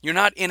cold. You're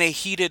not in a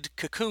heated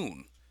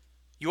cocoon.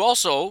 You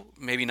also,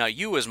 maybe not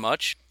you as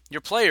much,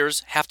 your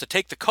players have to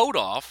take the coat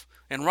off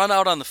and run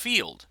out on the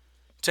field.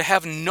 To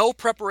have no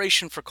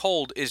preparation for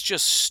cold is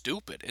just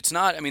stupid. It's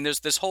not, I mean,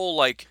 there's this whole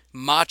like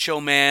macho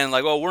man,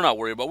 like, oh, we're not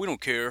worried about it, we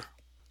don't care.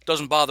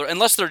 Doesn't bother,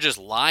 unless they're just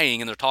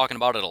lying and they're talking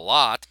about it a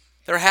lot.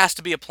 There has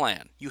to be a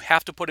plan. You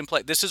have to put in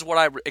place, this is what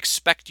I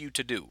expect you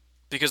to do.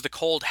 Because the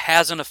cold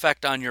has an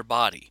effect on your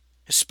body,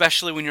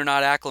 especially when you're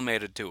not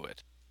acclimated to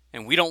it.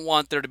 And we don't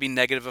want there to be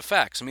negative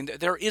effects. I mean,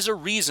 there is a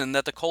reason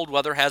that the cold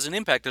weather has an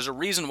impact. There's a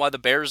reason why the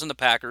Bears and the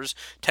Packers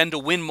tend to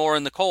win more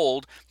in the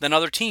cold than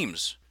other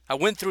teams. I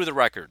went through the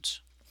records.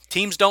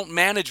 Teams don't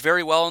manage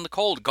very well in the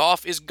cold.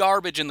 Goff is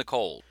garbage in the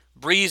cold.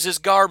 Breeze is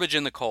garbage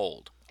in the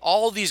cold.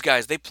 All these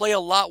guys, they play a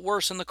lot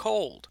worse in the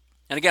cold.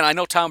 And again, I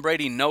know Tom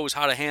Brady knows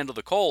how to handle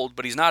the cold,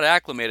 but he's not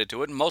acclimated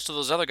to it, and most of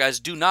those other guys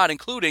do not,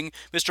 including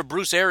Mr.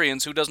 Bruce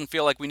Arians, who doesn't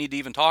feel like we need to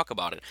even talk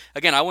about it.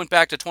 Again, I went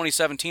back to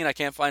 2017. I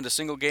can't find a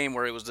single game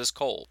where it was this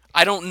cold.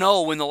 I don't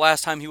know when the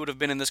last time he would have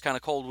been in this kind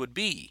of cold would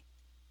be.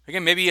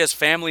 Again, maybe he has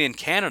family in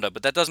Canada,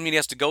 but that doesn't mean he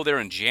has to go there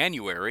in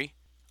January.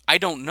 I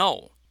don't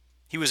know.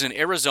 He was in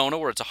Arizona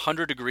where it's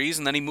 100 degrees,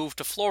 and then he moved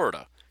to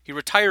Florida. He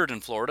retired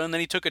in Florida, and then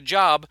he took a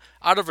job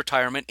out of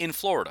retirement in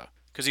Florida.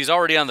 Because he's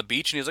already on the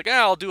beach, and he's like,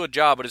 I'll do a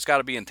job, but it's got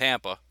to be in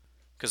Tampa.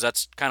 Because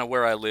that's kind of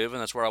where I live,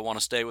 and that's where I want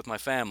to stay with my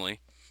family.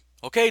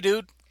 Okay,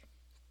 dude.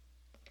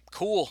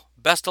 Cool.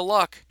 Best of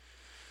luck.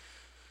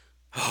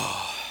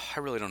 I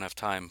really don't have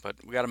time, but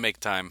we got to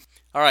make time.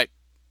 All right.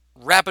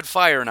 Rapid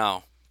fire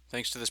now.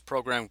 Thanks to this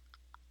program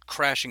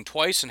crashing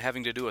twice and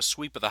having to do a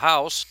sweep of the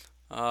house,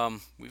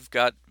 we've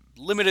got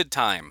limited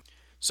time.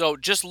 So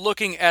just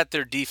looking at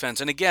their defense,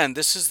 and again,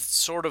 this is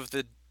sort of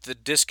the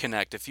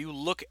disconnect. If you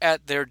look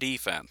at their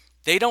defense,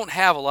 they don't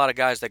have a lot of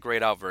guys that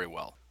grade out very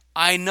well.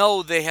 I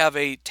know they have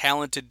a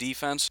talented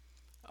defense,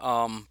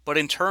 but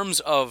in terms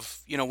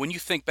of, when you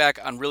think back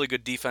on really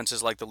good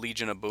defenses like the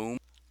Legion of Boom,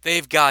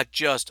 they've got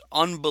just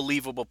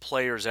unbelievable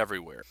players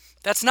everywhere.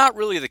 That's not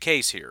really the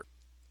case here.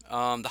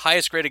 The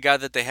highest graded guy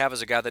that they have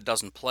is a guy that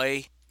doesn't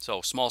play,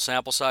 so small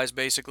sample size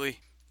basically.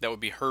 That would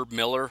be Herb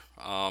Miller.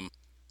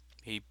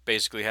 He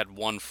basically had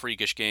one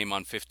freakish game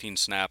on 15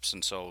 snaps,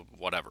 and so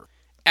whatever.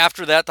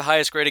 After that, the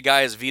highest graded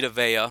guy is Vita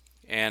Vea,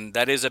 and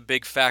that is a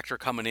big factor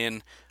coming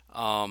in.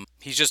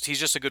 He's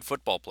just a good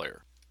football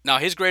player. Now,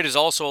 his grade is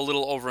also a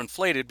little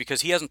overinflated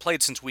because he hasn't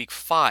played since week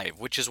 5,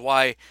 which is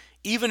why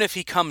even if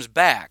he comes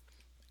back,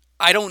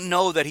 I don't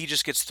know that he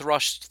just gets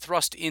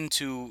thrust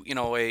into,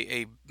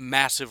 a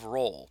massive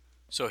role.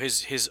 So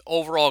his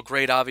overall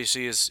grade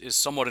obviously is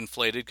somewhat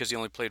inflated because he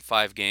only played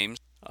 5 games.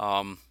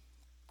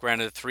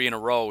 Granted, 3 in a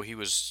row, he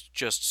was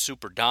just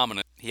super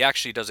dominant. He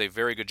actually does a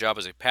very good job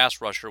as a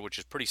pass rusher, which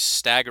is pretty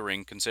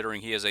staggering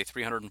considering he is a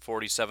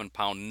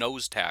 347-pound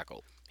nose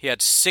tackle. He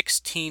had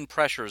 16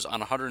 pressures on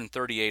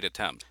 138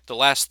 attempts. The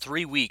last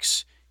 3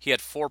 weeks, he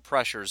had 4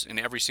 pressures in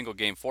every single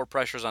game. 4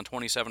 pressures on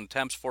 27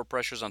 attempts, 4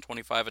 pressures on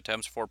 25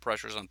 attempts, 4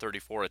 pressures on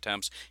 34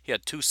 attempts. He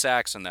had 2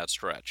 sacks in that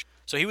stretch.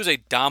 So he was a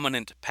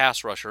dominant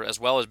pass rusher as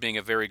well as being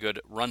a very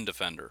good run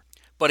defender.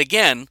 But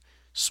again,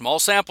 small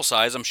sample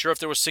size. I'm sure if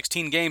there was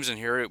 16 games in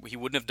here, he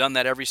wouldn't have done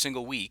that every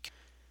single week.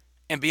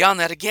 And beyond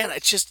that, again,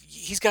 it's just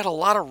he's got a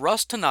lot of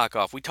rust to knock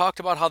off. We talked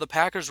about how the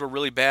Packers were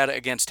really bad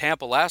against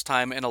Tampa last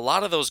time, and a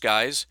lot of those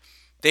guys,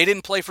 they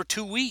didn't play for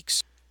 2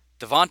 weeks.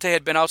 Devontae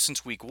had been out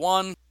since week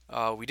 1.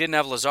 We didn't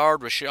have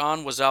Lazard.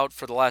 Rashawn was out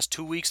for the last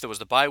 2 weeks. There was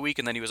the bye week,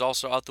 and then he was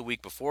also out the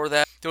week before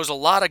that. There was a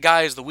lot of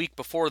guys the week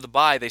before the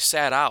bye, they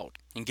sat out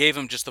and gave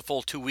him just the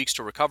full 2 weeks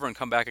to recover and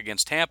come back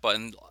against Tampa.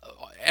 And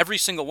every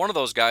single one of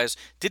those guys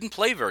didn't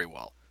play very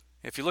well.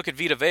 If you look at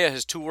Vita Vea,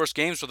 his 2 worst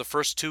games were the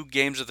first 2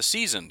 games of the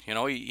season.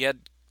 He had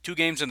 2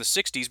 games in the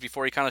 60s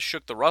before he kind of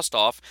shook the rust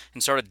off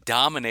and started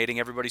dominating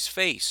everybody's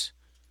face.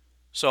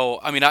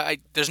 So,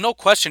 there's no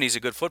question he's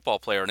a good football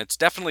player, and it's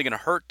definitely going to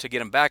hurt to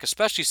get him back,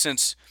 especially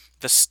since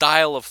the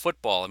style of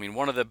football.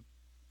 One of the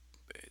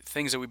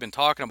things that we've been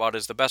talking about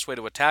is the best way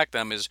to attack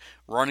them is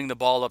running the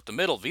ball up the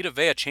middle. Vita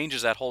Vea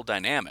changes that whole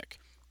dynamic.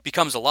 It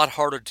becomes a lot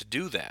harder to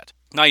do that.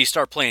 Now you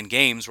start playing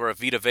games where if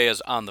Vita Vea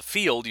is on the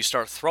field, you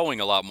start throwing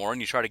a lot more,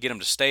 and you try to get him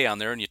to stay on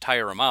there, and you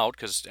tire him out,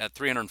 because at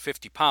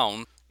 350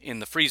 pounds, in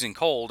the freezing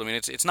cold. I mean,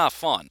 it's not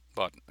fun,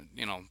 but,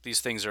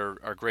 these things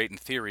are great in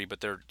theory,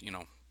 but they're,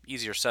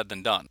 easier said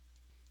than done,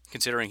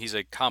 considering he's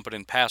a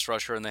competent pass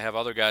rusher and they have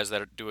other guys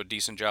that do a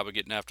decent job of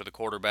getting after the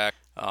quarterback.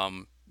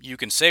 You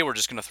can say we're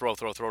just going to throw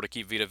to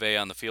keep Vita Vea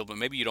on the field, but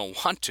maybe you don't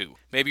want to.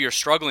 Maybe you're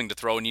struggling to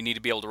throw and you need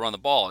to be able to run the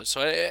ball.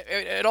 So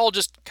it all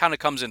just kind of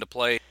comes into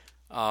play.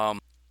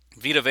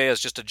 Vita Vea is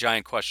just a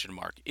giant question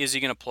mark. Is he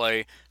going to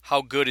play?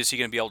 How good is he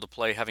going to be able to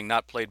play, having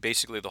not played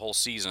basically the whole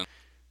season?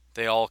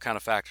 They all kind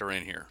of factor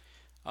in here.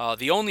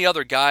 The only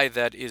other guy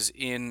that is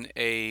in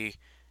a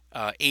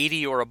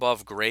 80 or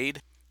above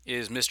grade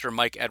is Mr.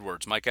 Mike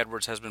Edwards. Mike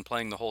Edwards has been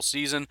playing the whole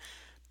season.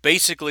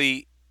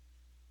 Basically,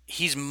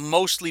 he's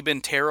mostly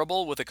been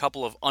terrible with a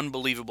couple of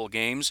unbelievable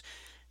games.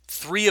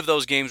 3 of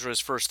those games were his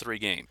first 3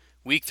 games.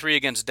 Week 3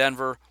 against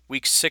Denver,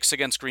 Week 6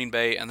 against Green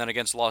Bay, and then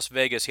against Las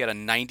Vegas, he had a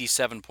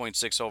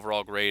 97.6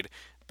 overall grade,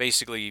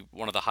 basically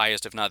one of the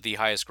highest, if not the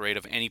highest grade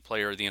of any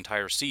player the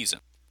entire season.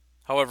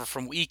 However,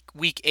 from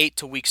week 8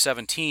 to Week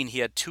 17, he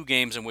had 2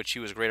 games in which he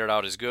was graded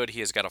out as good.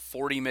 He has got a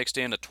 40 mixed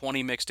in, a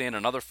 20 mixed in,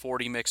 another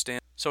 40 mixed in.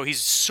 So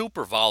he's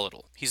super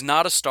volatile. He's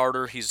not a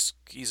starter. He's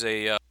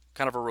a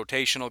kind of a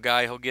rotational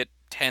guy. He'll get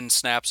 10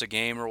 snaps a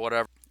game or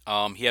whatever.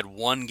 He had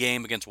 1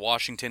 game against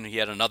Washington. He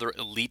had another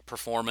elite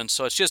performance.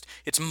 So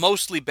it's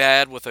mostly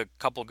bad with a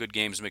couple good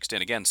games mixed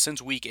in. Again,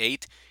 since Week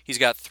 8, he's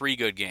got 3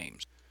 good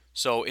games.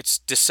 So it's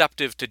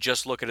deceptive to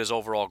just look at his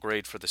overall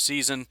grade for the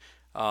season.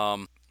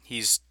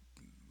 He's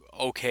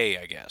okay,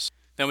 I guess.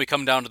 Then we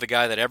come down to the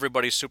guy that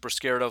everybody's super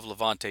scared of,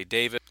 Lavonte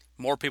David.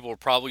 More people will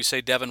probably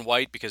say Devin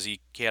White because he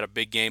had a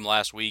big game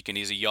last week and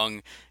he's a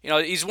young,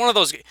 he's one of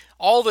those,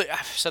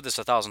 I've said this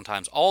 1,000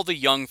 times, all the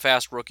young,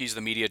 fast rookies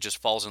the media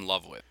just falls in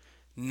love with.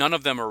 None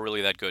of them are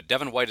really that good.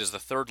 Devin White is the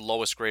 3rd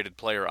lowest graded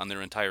player on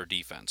their entire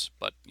defense,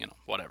 but,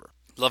 whatever.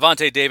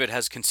 Lavonte David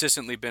has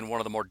consistently been one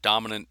of the more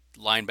dominant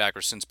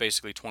linebackers since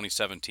basically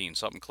 2017.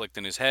 Something clicked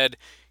in his head.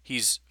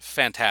 He's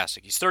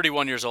fantastic. He's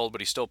 31 years old,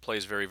 but he still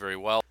plays very, very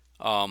well.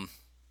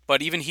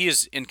 But even he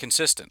is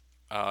inconsistent.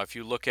 If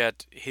you look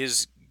at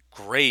his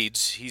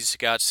grades, he's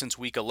got, since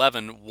Week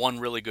 11, 1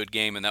 really good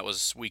game, and that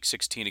was Week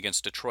 16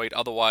 against Detroit.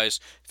 Otherwise,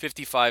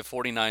 55,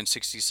 49,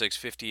 66,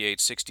 58,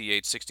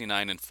 68,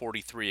 69, and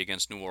 43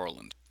 against New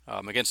Orleans.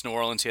 Against New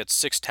Orleans, he had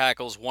 6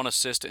 tackles, 1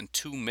 assist, and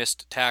 2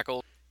 missed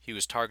tackles. He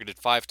was targeted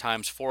 5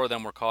 times. 4 of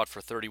them were caught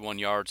for 31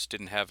 yards,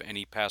 didn't have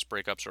any pass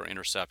breakups or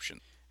interception.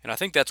 And I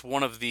think that's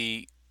one of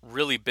the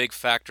really big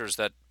factors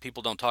that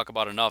people don't talk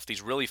about enough.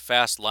 These really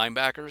fast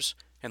linebackers,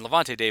 and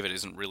Lavonte David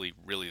isn't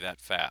really that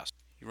fast.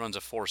 He runs a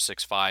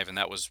 4.65, and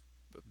that was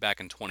back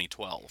in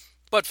 2012.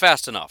 But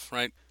fast enough,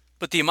 right?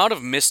 But the amount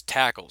of missed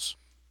tackles,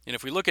 and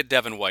if we look at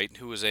Devin White,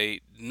 who was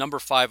a number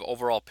 5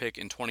 overall pick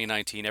in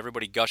 2019,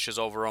 everybody gushes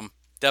over him.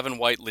 Devin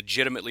White,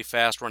 legitimately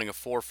fast, running a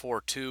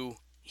 4.42.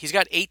 He's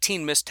got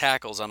 18 missed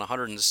tackles on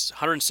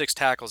 106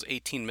 tackles,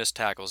 18 missed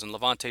tackles. And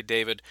Lavonte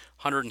David,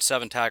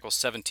 107 tackles,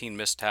 17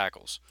 missed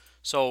tackles.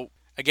 So,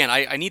 again,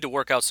 I need to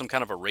work out some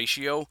kind of a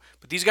ratio,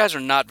 but these guys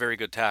are not very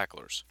good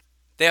tacklers.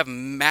 They have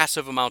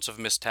massive amounts of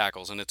missed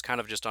tackles, and it's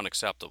kind of just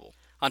unacceptable.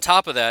 On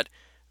top of that,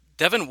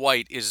 Devin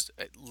White is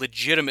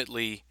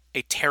legitimately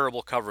a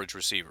terrible coverage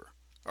receiver,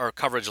 or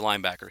coverage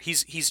linebacker.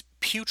 He's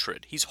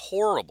putrid. He's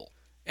horrible.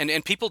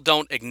 And people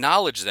don't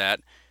acknowledge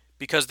that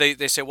because they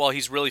say, well,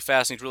 he's really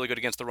fast and he's really good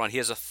against the run. He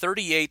has a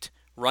 38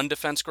 run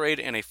defense grade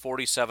and a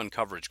 47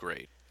 coverage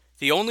grade.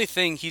 The only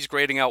thing he's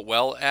grading out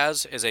well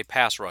as is a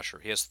pass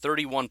rusher. He has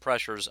 31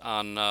 pressures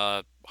on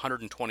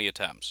 120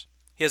 attempts.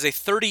 He has a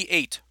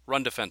 38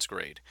 run defense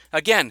grade.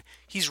 Again,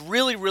 he's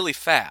really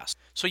fast.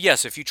 So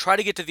yes, if you try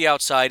to get to the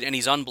outside and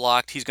he's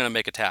unblocked, he's going to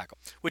make a tackle,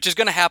 which is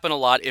going to happen a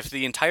lot if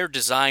the entire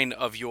design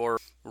of your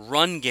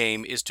run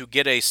game is to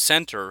get a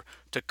center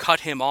to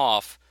cut him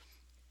off,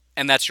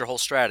 and that's your whole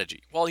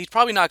strategy. Well, he's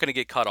probably not going to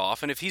get cut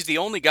off, and if he's the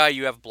only guy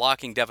you have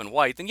blocking Devin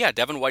White, then yeah,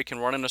 Devin White can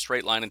run in a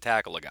straight line and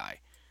tackle a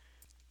guy.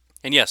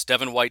 And yes,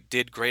 Devin White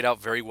did grade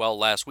out very well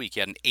last week. He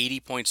had an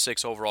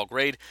 80.6 overall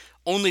grade,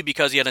 only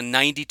because he had a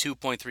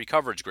 92.3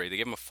 coverage grade. They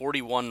gave him a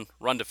 41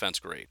 run defense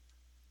grade.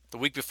 The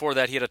week before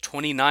that, he had a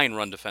 29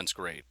 run defense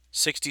grade,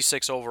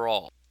 66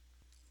 overall.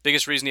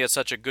 Biggest reason he had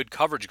such a good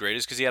coverage grade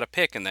is because he had a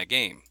pick in that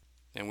game.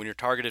 And when you're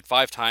targeted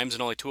 5 times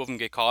and only 2 of them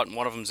get caught and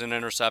 1 of them's an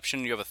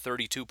interception, you have a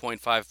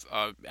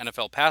 32.5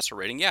 NFL passer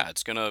rating, yeah,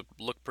 it's going to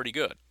look pretty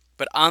good.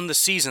 But on the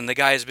season, the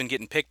guy has been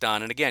getting picked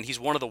on, and again, he's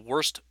one of the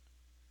worst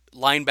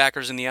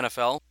linebackers in the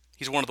NFL.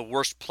 He's one of the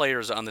worst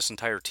players on this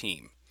entire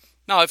team.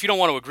 Now, if you don't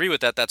want to agree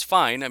with that, that's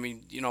fine. I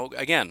mean,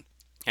 again,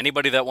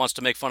 anybody that wants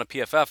to make fun of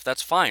PFF,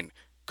 that's fine.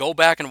 Go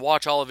back and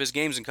watch all of his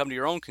games and come to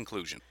your own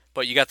conclusion.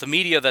 But you got the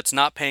media that's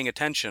not paying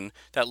attention,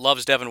 that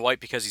loves Devin White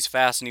because he's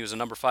fast and he was a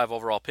number 5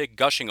 overall pick,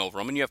 gushing over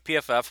him. And you have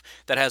PFF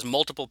that has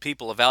multiple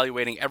people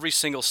evaluating every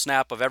single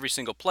snap of every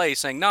single play,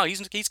 saying, no,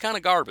 he's kind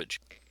of garbage.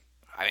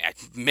 I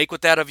make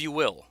with that of you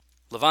will.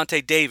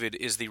 Lavonte David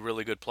is the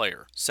really good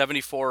player.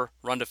 74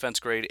 run defense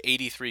grade,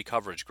 83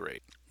 coverage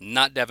grade.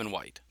 Not Devin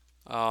White.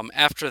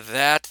 After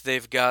that,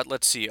 they've got,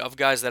 let's see, of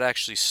guys that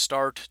actually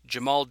start,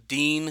 Jamal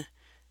Dean,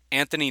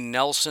 Anthony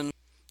Nelson,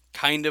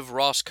 kind of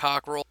Ross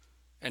Cockrell.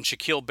 and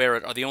Shaquille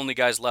Barrett are the only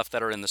guys left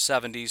that are in the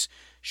 70s.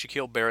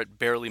 Shaquille Barrett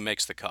barely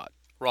makes the cut.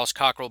 Ross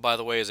Cockrell, by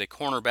the way, is a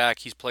cornerback.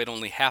 He's played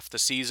only half the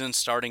season,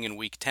 starting in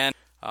Week 10.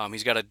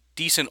 He's got a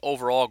decent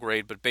overall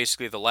grade, but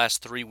basically the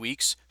last 3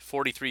 weeks,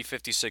 43,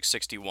 56,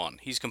 61.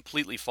 He's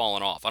completely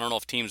fallen off. I don't know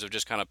if teams have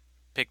just kind of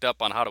picked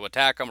up on how to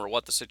attack him or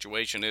what the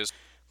situation is,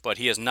 but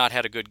he has not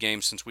had a good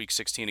game since Week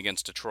 16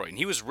 against Detroit. And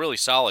he was really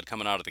solid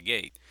coming out of the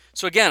gate.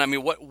 So again, I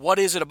mean, what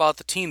is it about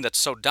the team that's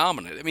so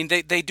dominant? I mean,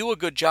 they do a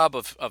good job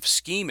of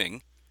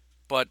scheming,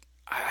 but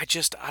I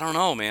don't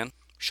know, man.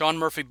 Sean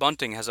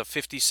Murphy-Bunting has a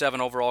 57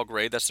 overall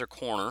grade. That's their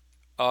corner.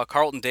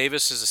 Carlton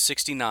Davis is a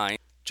 69.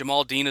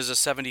 Jamal Dean is a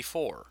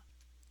 74.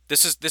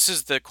 This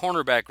is the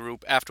cornerback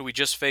group after we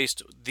just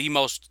faced the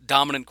most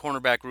dominant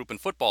cornerback group in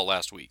football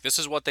last week. This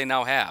is what they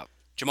now have.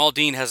 Jamal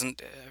Dean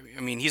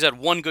he's had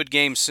one good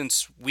game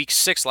since Week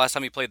 6 last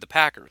time he played the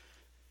Packers.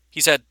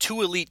 He's had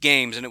 2 elite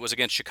games, and it was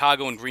against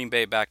Chicago and Green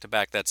Bay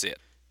back-to-back. That's it.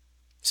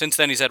 Since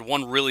then, he's had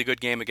one really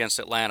good game against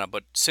Atlanta.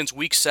 But since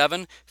Week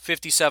 7,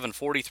 57,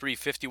 43,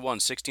 51,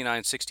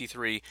 69,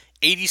 63,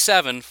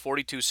 87,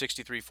 42,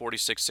 63,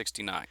 46,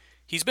 69.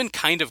 He's been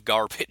kind of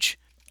garbage.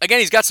 Again,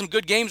 he's got some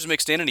good games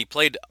mixed in, and he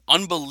played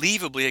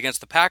unbelievably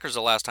against the Packers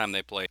the last time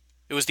they played.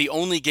 It was the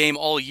only game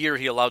all year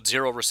he allowed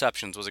 0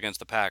 receptions was against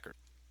the Packers.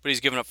 But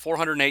he's given up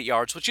 408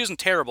 yards, which isn't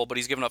terrible, but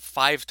he's given up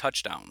 5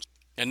 touchdowns.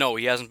 And no,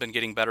 he hasn't been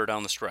getting better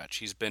down the stretch.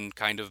 He's been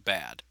kind of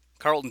bad.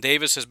 Carlton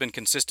Davis has been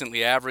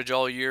consistently average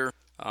all year.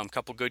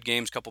 Couple good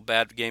games, couple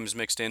bad games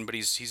mixed in, but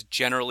he's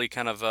generally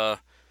kind of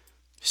a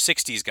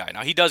 60s guy.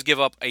 Now, he does give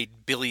up 1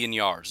 billion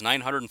yards,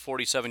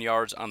 947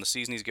 yards on the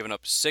season. He's given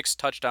up 6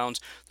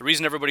 touchdowns. The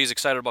reason everybody's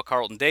excited about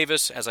Carlton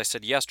Davis, as I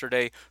said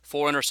yesterday,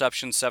 4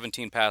 interceptions,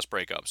 17 pass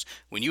breakups.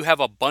 When you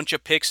have a bunch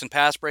of picks and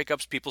pass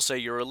breakups, people say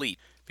you're elite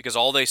because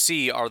all they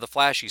see are the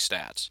flashy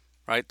stats,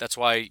 right? That's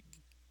why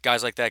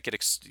guys like that get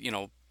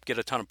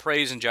a ton of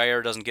praise, and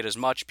Jair doesn't get as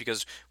much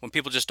because when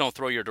people just don't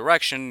throw your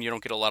direction, you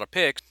don't get a lot of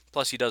picks.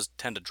 Plus, he does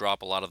tend to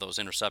drop a lot of those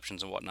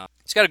interceptions and whatnot.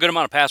 He's got a good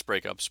amount of pass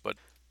breakups, but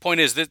point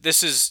is that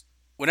this is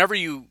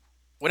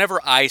whenever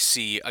I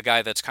see a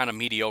guy that's kind of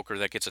mediocre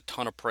that gets a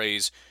ton of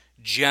praise,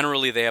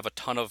 generally they have a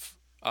ton of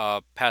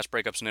pass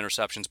breakups and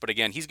interceptions. But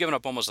again, he's given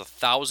up almost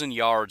 1,000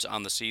 yards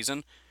on the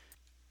season.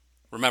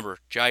 Remember,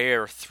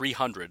 Jair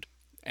 300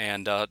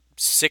 and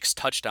 6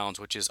 touchdowns,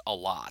 which is a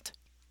lot.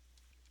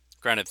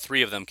 Granted,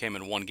 3 of them came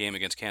in one game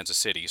against Kansas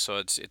City, so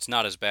it's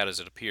not as bad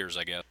as it appears,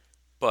 I guess.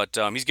 But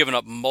he's given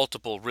up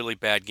multiple really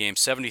bad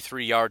games.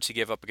 73 yards he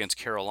gave up against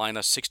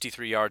Carolina,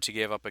 63 yards he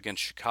gave up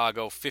against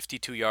Chicago,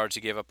 52 yards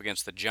he gave up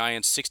against the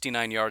Giants,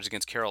 69 yards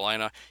against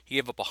Carolina. He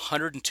gave up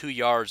 102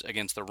 yards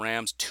against the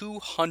Rams,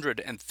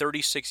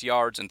 236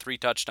 yards and 3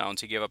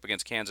 touchdowns he gave up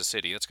against Kansas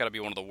City. That's got to be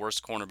one of the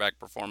worst cornerback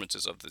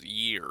performances of the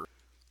year.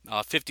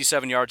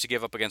 57 yards he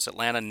gave up against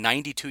Atlanta,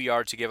 92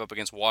 yards he gave up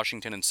against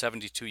Washington, and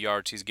 72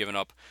 yards he's given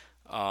up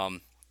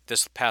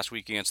this past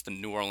week against the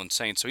New Orleans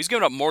Saints. So he's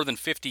given up more than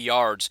 50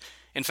 yards.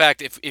 In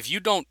fact, if you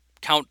don't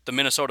count the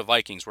Minnesota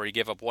Vikings, where he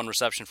gave up 1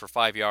 reception for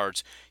 5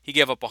 yards, he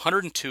gave up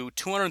 102,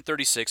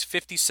 236,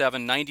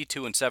 57,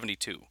 92, and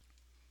 72.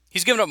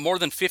 He's given up more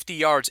than 50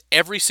 yards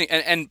every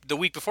single, and the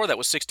week before that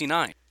was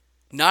 69.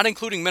 Not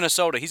including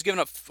Minnesota, he's given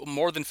up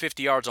more than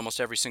 50 yards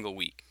almost every single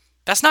week.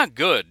 That's not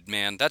good,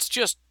 man. That's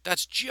just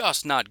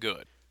not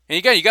good. And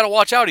again, you got to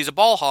watch out. He's a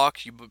ball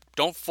hawk. You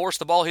don't force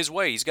the ball his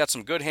way. He's got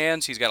some good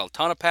hands. He's got a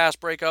ton of pass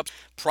breakups.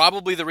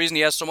 Probably the reason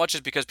he has so much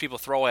is because people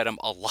throw at him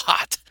a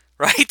lot,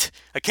 right?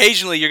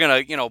 Occasionally you're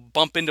going to,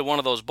 bump into one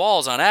of those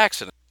balls on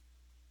accident.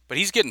 But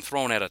he's getting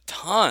thrown at a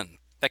ton.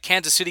 That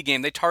Kansas City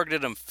game, they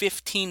targeted him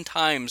 15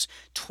 times.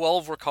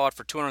 12 were caught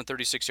for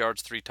 236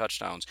 yards, 3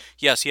 touchdowns.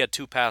 Yes, he had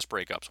 2 pass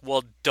breakups.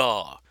 Well,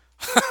 duh.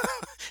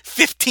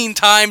 15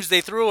 times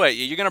they threw at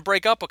you. You're going to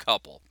break up a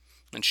couple.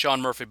 And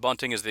Sean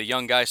Murphy-Bunting is the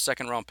young guy,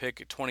 2nd-round pick,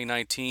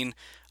 2019.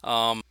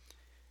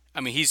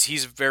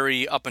 He's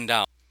very up and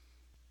down.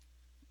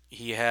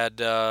 He had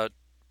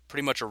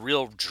pretty much a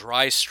real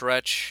dry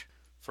stretch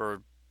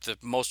for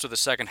most of the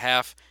second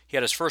half. He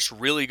had his first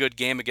really good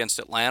game against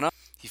Atlanta.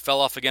 He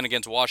fell off again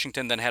against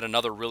Washington, then had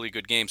another really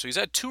good game. So he's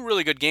had 2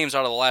 really good games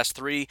out of the last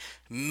 3.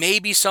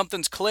 Maybe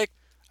something's clicked.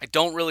 I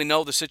don't really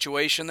know the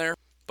situation there.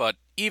 But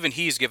even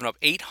he's given up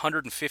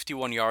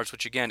 851 yards,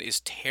 which again is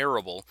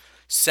terrible.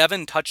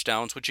 7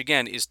 touchdowns, which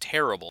again is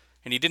terrible.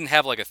 And he didn't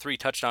have like a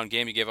 3-touchdown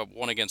game. He gave up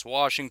 1 against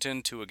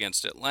Washington, 2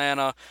 against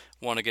Atlanta,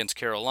 1 against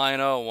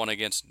Carolina, 1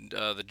 against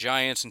the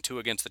Giants, and 2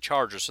 against the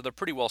Chargers. So they're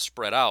pretty well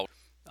spread out.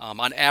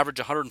 On average,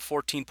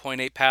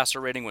 114.8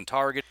 passer rating when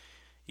targeted.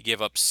 He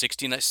gave up 6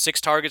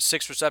 targets,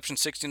 6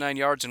 receptions, 69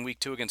 yards in Week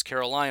 2 against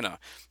Carolina.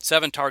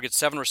 7 targets,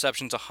 7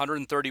 receptions,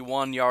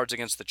 131 yards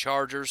against the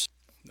Chargers.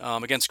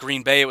 Against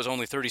Green Bay, it was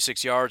only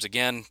 36 yards.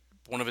 Again,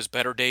 one of his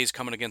better days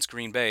coming against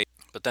Green Bay.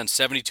 But then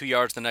 72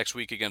 yards the next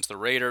week against the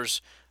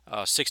Raiders,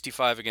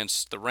 65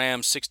 against the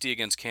Rams, 60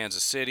 against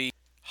Kansas City,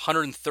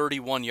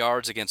 131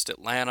 yards against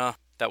Atlanta.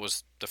 That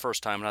was the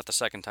first time, not the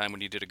second time when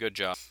he did a good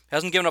job.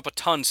 Hasn't given up a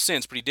ton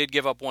since, but he did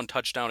give up 1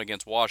 touchdown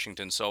against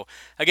Washington. So,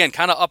 again,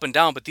 kind of up and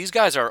down, but these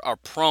guys are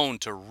prone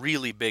to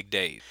really big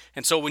days.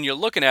 And so when you're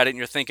looking at it and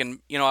you're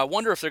thinking, I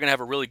wonder if they're going to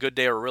have a really good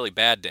day or a really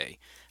bad day.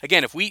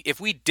 Again, if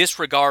we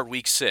disregard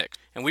Week 6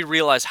 and we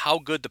realize how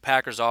good the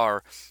Packers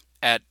are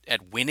at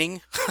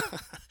winning,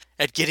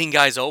 at getting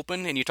guys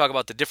open, and you talk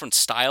about the different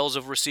styles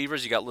of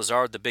receivers, you got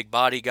Lazard, the big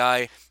body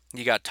guy.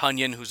 You got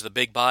Tunyon, who's the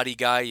big body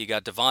guy. You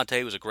got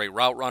Devontae, who's a great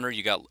route runner.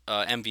 You got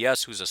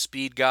MVS, who's a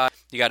speed guy.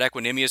 You got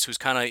Equanimeous, who's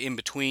kind of in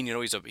between.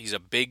 He's a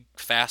big,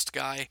 fast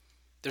guy.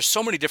 There's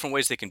so many different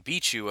ways they can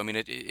beat you. I mean,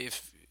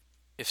 if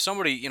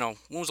somebody, when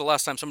was the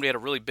last time somebody had a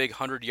really big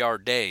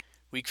 100-yard day?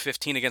 Week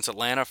 15 against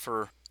Atlanta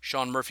for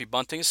Sean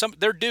Murphy-Bunting.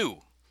 They're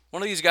due.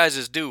 One of these guys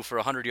is due for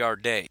a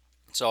 100-yard day.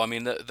 So, I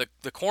mean, the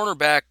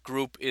cornerback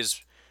group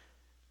is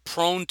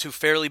prone to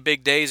fairly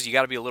big days. You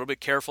got to be a little bit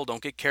careful.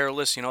 Don't get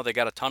careless. They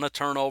got a ton of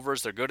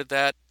turnovers. They're good at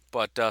that.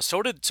 But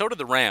so did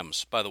the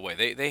Rams, by the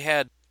way. They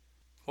had,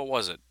 what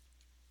was it?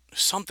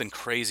 Something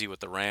crazy with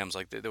the Rams.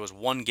 Like there was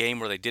one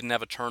game where they didn't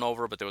have a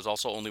turnover, but there was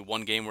also only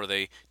one game where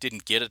they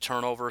didn't get a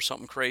turnover or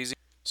something crazy.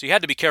 So you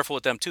had to be careful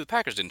with them too. The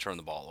Packers didn't turn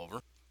the ball over.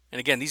 And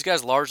again, these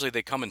guys largely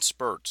they come in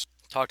spurts.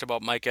 Talked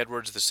about Mike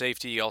Edwards, the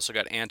safety. You also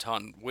got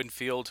Anton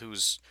Winfield,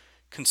 who's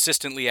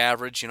consistently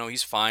average.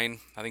 He's fine.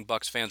 I think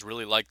Bucs fans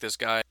really like this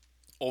guy.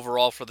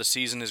 Overall for the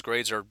season, his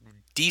grades are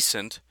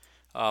decent,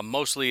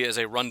 mostly as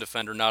a run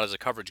defender, not as a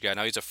coverage guy.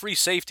 Now, he's a free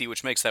safety,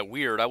 which makes that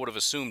weird. I would have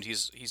assumed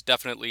he's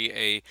definitely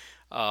a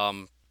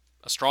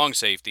strong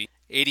safety.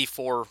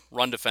 84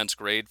 run defense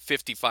grade,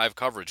 55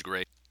 coverage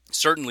grade.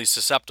 Certainly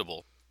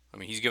susceptible. I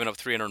mean, he's given up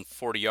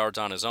 340 yards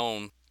on his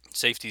own.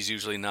 Safety's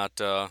usually not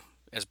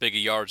as big a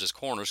yards as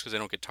corners because they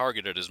don't get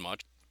targeted as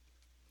much.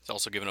 He's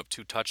also given up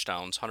 2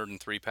 touchdowns,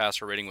 103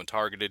 passer rating when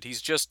targeted.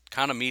 He's just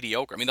kind of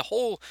mediocre. I mean, the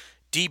whole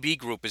DB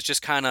group is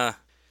just kind of...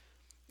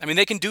 I mean,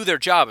 they can do their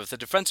job. If the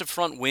defensive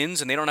front wins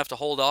and they don't have to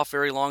hold off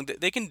very long,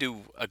 they can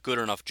do a good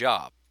enough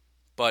job.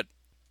 But,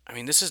 I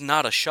mean, this is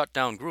not a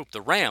shutdown group.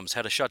 The Rams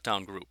had a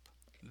shutdown group.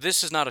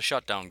 This is not a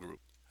shutdown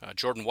group.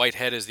 Jordan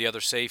Whitehead is the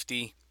other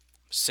safety.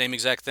 Same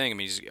exact thing. I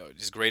mean,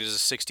 his grade is a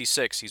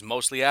 66. He's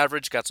mostly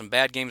average, got some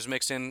bad games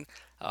mixed in,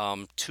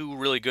 2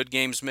 really good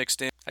games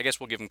mixed in. I guess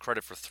we'll give him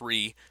credit for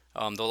 3.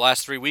 The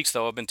last 3 weeks,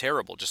 though, have been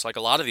terrible, just like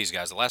a lot of these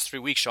guys. The last 3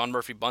 weeks, Sean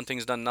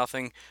Murphy-Bunting's done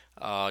nothing.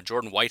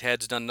 Jordan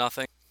Whitehead's done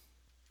nothing.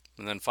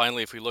 And then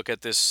finally, if we look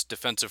at this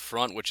defensive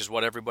front, which is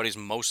what everybody's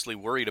mostly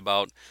worried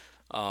about,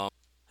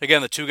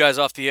 again, the 2 guys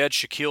off the edge,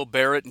 Shaquille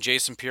Barrett and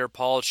Jason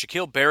Pierre-Paul.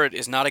 Shaquille Barrett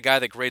is not a guy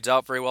that grades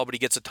out very well, but he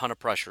gets a ton of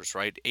pressures,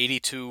 right?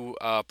 82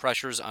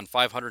 pressures on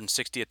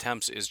 560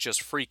 attempts is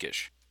just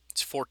freakish.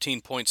 It's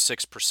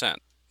 14.6%.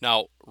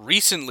 Now,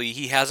 recently,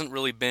 he hasn't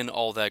really been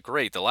all that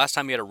great. The last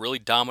time he had a really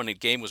dominant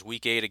game was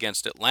Week 8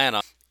 against Atlanta,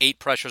 8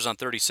 pressures on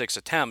 36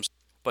 attempts.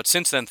 But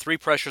since then, 3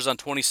 pressures on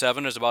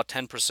 27 is about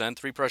 10%,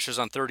 3 pressures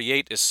on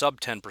 38 is sub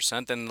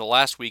 10%, and in the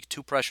last week,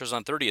 2 pressures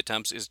on 30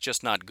 attempts is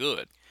just not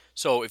good.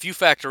 So if you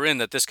factor in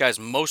that this guy's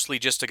mostly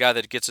just a guy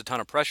that gets a ton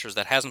of pressures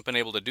that hasn't been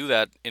able to do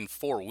that in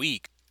 4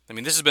 weeks, I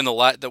mean, this has been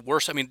the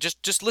worst. I mean,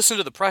 just listen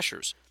to the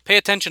pressures. Pay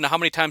attention to how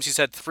many times he's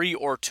had 3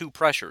 or 2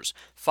 pressures.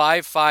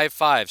 5, 5,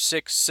 5,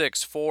 6,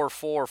 6, 4,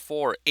 4,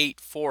 4,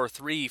 8, 4,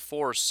 3,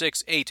 4,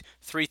 6, 8,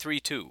 3, 3,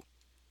 2.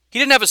 He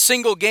didn't have a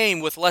single game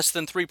with less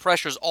than 3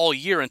 pressures all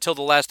year until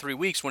the last 3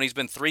 weeks when he's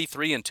been 3,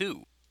 3, and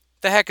 2.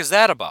 The heck is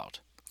that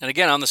about? And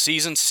again, on the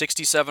season,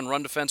 67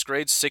 run defense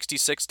grades,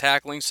 66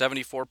 tackling,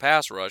 74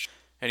 pass rush,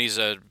 and he's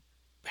a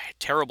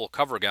terrible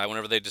cover guy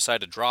whenever they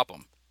decide to drop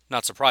him.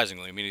 Not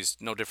surprisingly. I mean, he's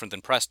no different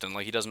than Preston.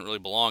 Like, he doesn't really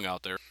belong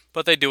out there.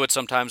 But they do it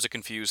sometimes to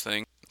confuse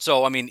things.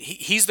 So, I mean,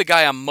 he's the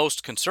guy I'm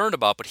most concerned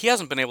about, but he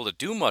hasn't been able to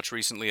do much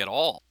recently at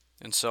all.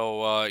 And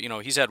so,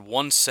 he's had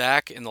 1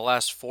 sack in the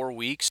last 4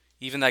 weeks.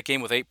 Even that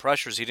game with 8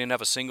 pressures, he didn't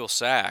have a single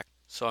sack.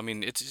 So, I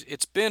mean,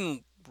 it's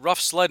been rough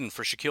sledding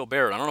for Shaquille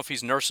Barrett. I don't know if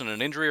he's nursing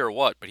an injury or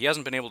what, but he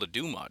hasn't been able to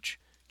do much.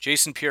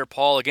 Jason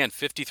Pierre-Paul, again,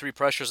 53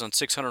 pressures on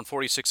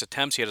 646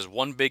 attempts. He had his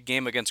 1 big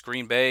game against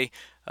Green Bay.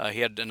 He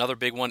had another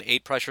big one,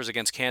 8 pressures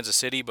against Kansas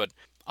City. But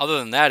other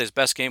than that, his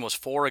best game was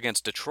 4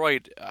 against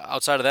Detroit.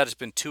 Outside of that, it's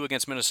been 2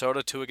 against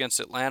Minnesota, 2 against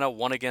Atlanta,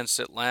 1 against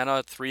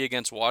Atlanta, 3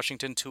 against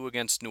Washington, 2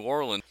 against New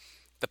Orleans.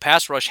 The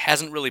pass rush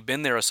hasn't really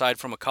been there aside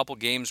from a couple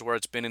games where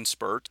it's been in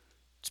spurts.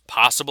 It's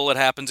possible it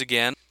happens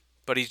again,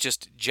 but he's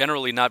just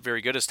generally not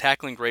very good. His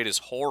tackling grade is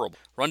horrible.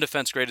 Run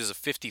defense grade is a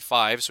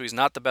 55, so he's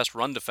not the best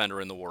run defender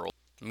in the world.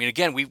 I mean,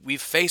 again,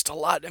 we've faced a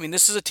lot. I mean,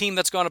 this is a team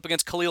that's gone up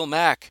against Khalil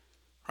Mack,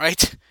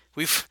 right?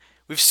 We've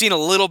seen a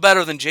little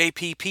better than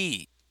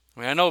JPP. I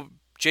mean, I know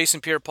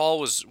Jason Pierre-Paul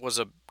was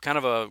a kind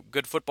of a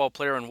good football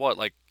player in what,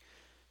 like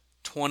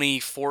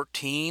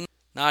 2014?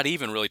 Not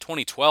even really.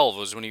 2012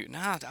 was when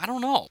I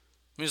don't know.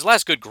 I mean, his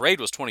last good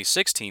grade was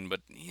 2016,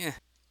 but yeah.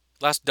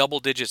 Last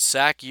double-digit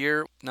sack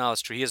year, no,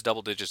 that's true. He has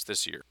double digits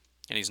this year,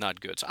 and he's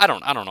not good. So I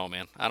don't know,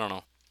 man. I don't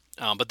know.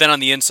 But then on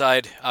the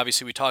inside,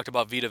 obviously we talked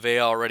about Vita Vea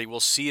already. We'll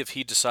see if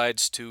he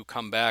decides to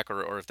come back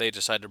or if they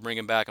decide to bring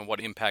him back and what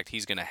impact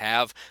he's going to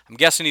have. I'm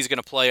guessing he's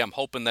going to play. I'm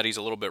hoping that he's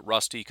a little bit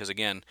rusty because,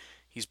 again,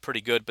 he's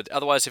pretty good. But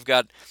otherwise, they've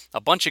got a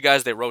bunch of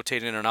guys they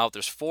rotate in and out.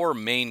 There's 4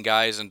 main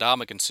guys, and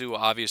Ndamukong Suh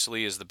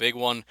obviously is the big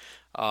one.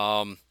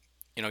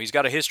 He's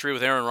got a history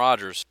with Aaron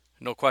Rodgers,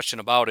 no question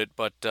about it.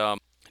 But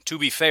to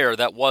be fair,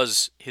 that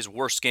was his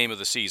worst game of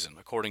the season,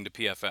 according to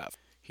PFF.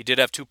 He did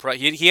have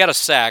he had a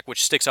sack,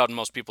 which sticks out in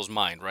most people's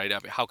mind, right? I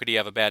mean, how could he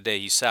have a bad day?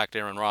 He sacked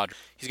Aaron Rodgers.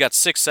 He's got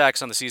 6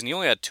 sacks on the season. He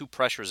only had 2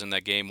 pressures in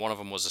that game. One of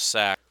them was a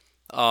sack.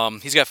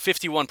 He's got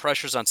 51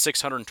 pressures on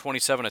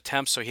 627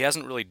 attempts, so he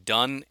hasn't really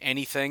done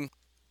anything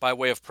by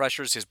way of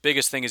pressures. His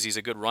biggest thing is he's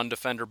a good run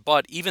defender,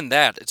 but even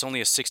that, it's only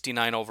a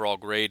 69 overall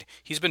grade.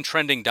 He's been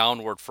trending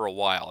downward for a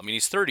while. I mean,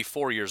 he's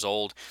 34 years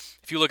old.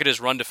 If you look at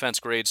his run defense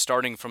grades,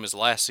 starting from his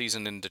last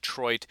season in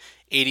Detroit,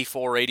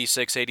 84,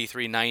 86,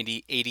 83,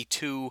 90,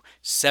 82,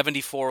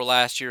 74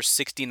 last year,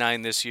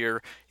 69 this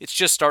year, it's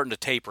just starting to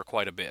taper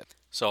quite a bit.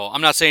 So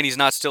I'm not saying he's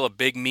not still a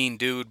big, mean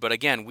dude, but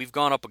again, we've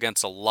gone up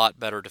against a lot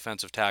better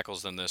defensive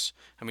tackles than this.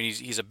 I mean,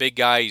 he's a big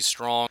guy, he's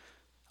strong.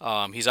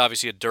 He's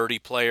obviously a dirty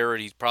player.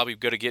 He's probably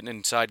good at getting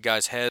inside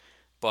guys' heads.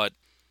 But,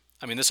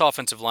 I mean, this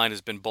offensive line has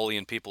been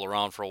bullying people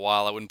around for a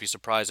while. I wouldn't be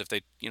surprised if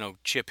they,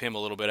 chip him a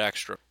little bit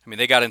extra. I mean,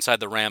 they got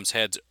inside the Rams'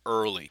 heads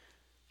early.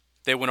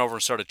 They went over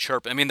and started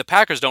chirping. I mean, the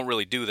Packers don't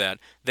really do that.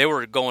 They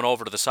were going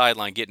over to the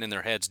sideline, getting in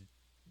their heads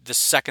the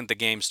second the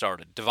game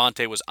started.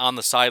 Devontae was on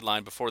the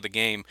sideline before the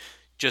game,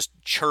 just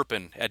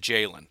chirping at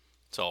Jalen.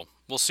 So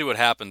we'll see what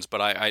happens.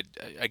 But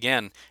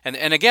again,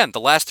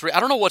 the last 3, I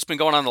don't know what's been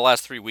going on the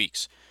last 3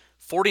 weeks.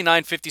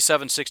 49,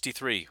 57,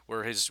 63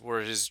 were his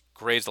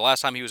grades. The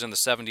last time he was in the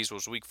 70s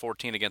was Week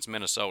 14 against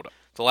Minnesota.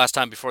 The last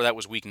time before that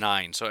was Week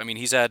 9. So, I mean,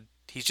 he's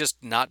just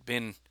not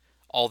been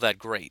all that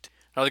great.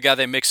 Another guy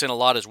they mix in a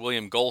lot is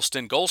William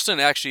Golston. Golston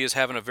actually is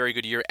having a very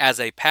good year as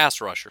a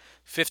pass rusher.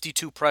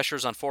 52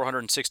 pressures on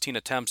 416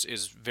 attempts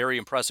is very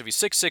impressive. He's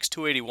 6'6",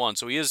 281,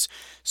 so he is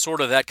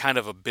sort of that kind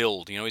of a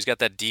build. He's got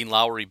that Dean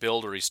Lowry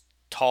build where he's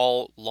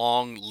tall,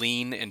 long,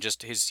 lean, and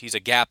just he's a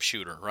gap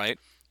shooter, right?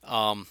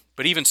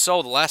 But even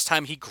so, the last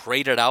time he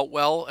graded out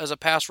well as a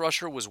pass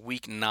rusher was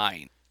Week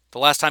 9. The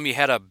last time he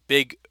had a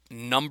big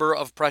number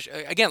of pressure.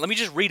 Again, let me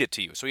just read it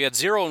to you. So he had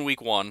 0 in Week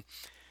 1,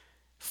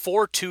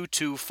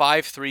 4.22,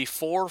 5.3,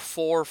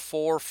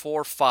 4.4,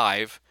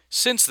 4.45.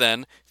 Since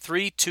then,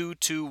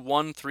 3.22,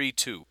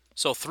 1.32.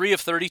 So 3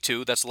 of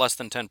 32, that's less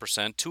than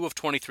 10%. 2 of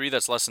 23,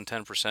 that's less than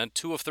 10%.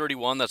 2 of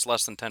 31, that's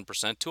less than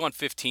 10%. 2 on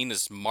 15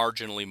 is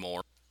marginally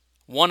more.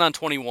 1 on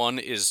 21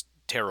 is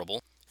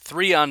terrible.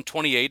 3 on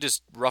 28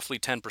 is roughly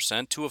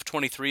 10%. 2 of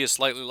 23 is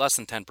slightly less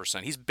than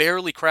 10%. He's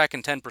barely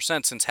cracking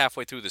 10% since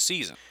halfway through the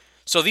season.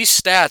 So these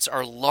stats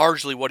are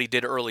largely what he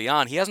did early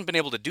on. He hasn't been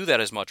able to do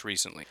that as much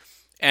recently.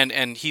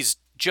 And he's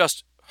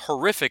just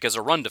horrific as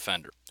a run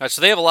defender. All right,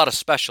 so they have a lot of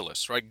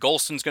specialists, right?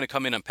 Golston's going to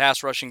come in and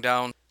pass rushing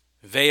down.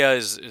 Vea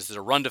is the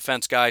run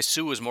defense guy.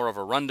 Suh is more of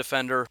a run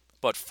defender.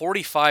 But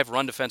 45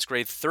 run defense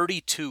grade,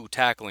 32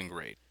 tackling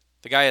grade.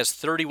 The guy has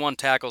 31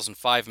 tackles and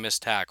 5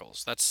 missed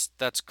tackles.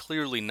 That's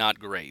clearly not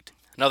great.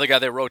 Another guy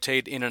they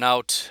rotate in and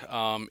out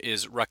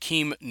is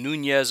Raheem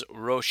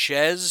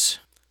Nunez-Roches,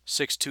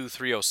 6'2",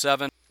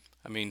 307.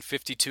 I mean,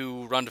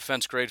 52 run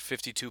defense grade,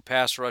 52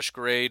 pass rush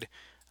grade.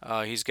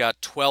 He's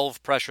got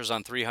 12 pressures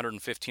on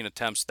 315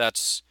 attempts.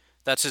 That's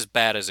as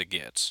bad as it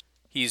gets.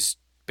 He's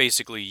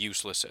basically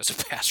useless as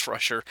a pass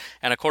rusher,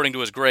 and according to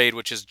his grade,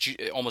 which is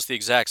almost the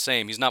exact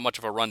same, he's not much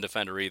of a run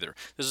defender either.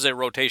 This is a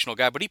rotational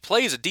guy, but he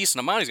plays a decent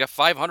amount. He's got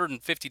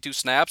 552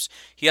 snaps.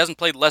 He hasn't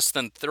played less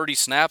than 30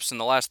 snaps in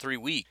the last 3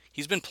 weeks.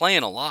 He's been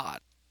playing a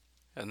lot.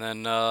 And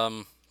then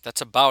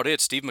that's about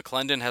it. Steve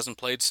McClendon hasn't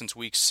played since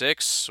Week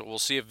 6, so we'll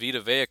see if Vita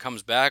Vea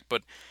comes back.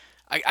 But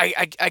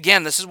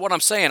again, this is what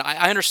I'm saying.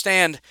 I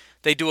understand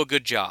they do a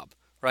good job,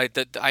 right?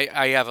 That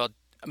I have a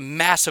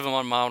massive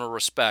amount of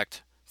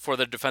respect for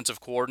the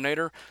defensive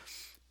coordinator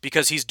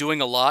because he's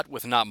doing a lot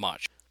with not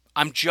much.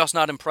 I'm just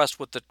not impressed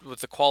with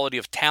the quality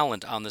of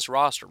talent on this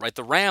roster, right?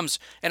 The Rams,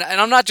 and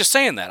I'm not just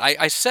saying that.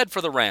 I said for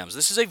the Rams,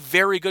 this is a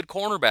very good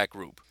cornerback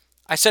group.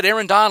 I said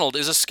Aaron Donald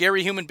is a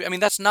scary human. I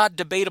mean, that's not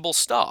debatable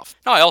stuff.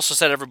 Now, I also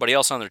said everybody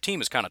else on their team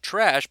is kind of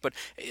trash, but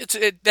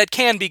that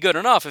can be good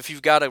enough if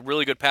you've got a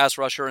really good pass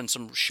rusher and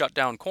some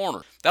shutdown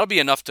corner. That'll be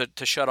enough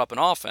to shut up an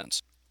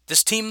offense.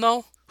 This team,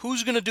 though,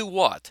 who's going to do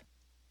what?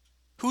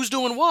 Who's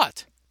doing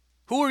what?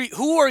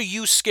 Who are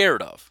you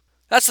scared of?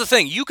 That's the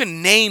thing. You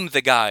can name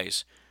the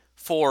guys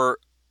for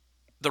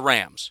the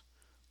Rams.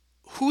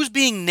 Who's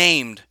being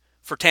named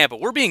for Tampa?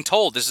 We're being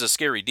told this is a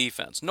scary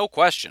defense. No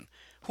question.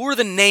 Who are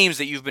the names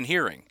that you've been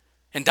hearing?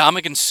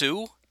 Ndamukong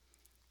Suh?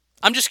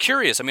 I'm just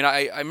curious. I mean,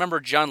 I remember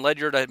John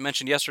Ledyard I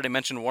mentioned yesterday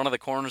mentioned one of the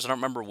corners. I don't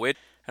remember which.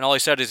 And all he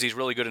said is he's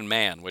really good in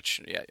man,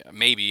 which yeah,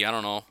 maybe. I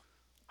don't know.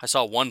 I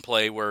saw one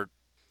play where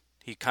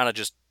he kind of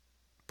just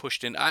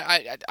pushed in.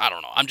 I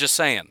don't know. I'm just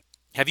saying.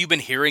 Have you been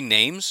hearing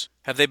names?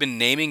 Have they been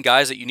naming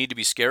guys that you need to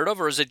be scared of?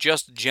 Or is it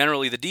just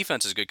generally the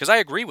defense is good? Because I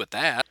agree with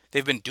that.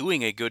 They've been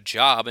doing a good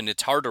job, and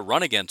it's hard to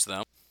run against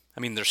them. I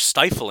mean, they're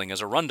stifling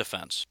as a run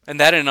defense. And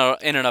that in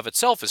and of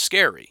itself is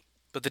scary.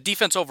 But the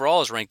defense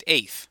overall is ranked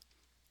 8th.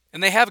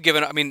 And they have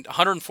given,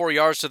 104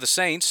 yards to the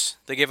Saints.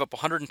 They gave up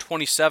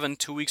 127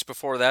 2 weeks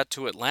before that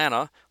to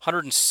Atlanta.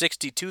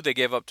 162 they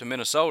gave up to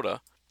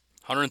Minnesota.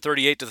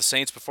 138 to the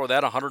Saints before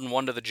that.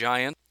 101 to the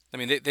Giants. I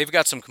mean, they've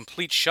got some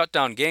complete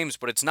shutdown games,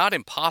 but it's not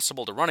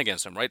impossible to run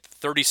against them, right?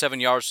 37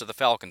 yards to the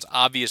Falcons.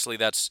 Obviously,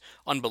 that's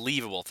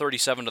unbelievable.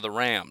 37 to the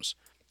Rams.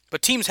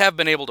 But teams have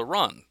been able to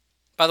run.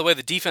 By the way,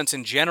 the defense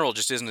in general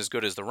just isn't as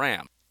good as the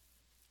Rams.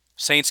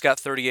 Saints got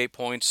 38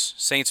 points.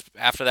 Saints,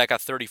 after that,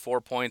 got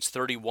 34 points,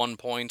 31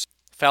 points.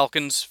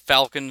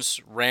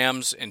 Falcons,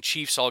 Rams, and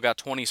Chiefs all got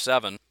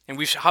 27. And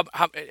we've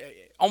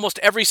almost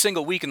every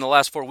single week in the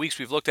last 4 weeks,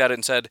 we've looked at it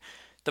and said,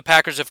 the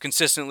Packers have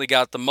consistently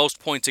got the most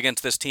points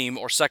against this team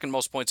or second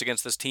most points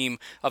against this team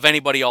of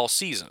anybody all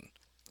season.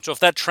 So if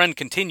that trend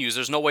continues,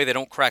 there's no way they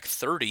don't crack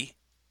 30.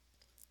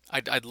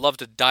 I'd love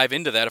to dive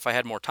into that if I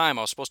had more time.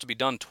 I was supposed to be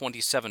done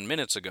 27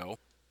 minutes ago.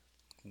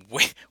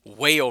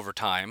 Way over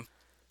time.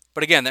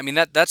 But again, I mean,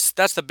 that's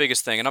the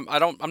biggest thing. And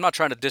I'm not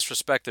trying to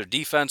disrespect their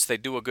defense. They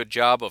do a good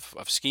job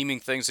of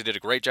scheming things. They did a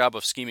great job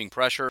of scheming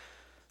pressure.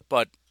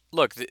 But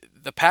look,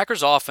 the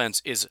Packers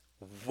offense is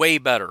way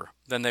better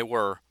than they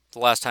were the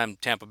last time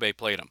Tampa Bay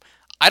played them.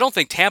 I don't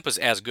think Tampa's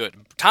as good.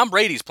 Tom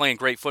Brady's playing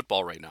great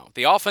football right now.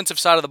 The offensive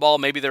side of the ball,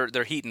 maybe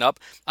they're heating up.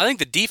 I think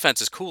the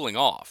defense is cooling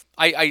off.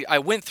 I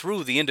went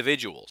through the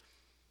individuals.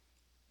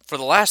 For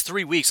the last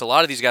 3 weeks, a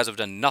lot of these guys have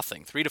done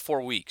nothing. 3 to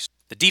 4 weeks.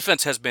 The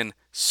defense has been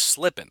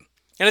slipping.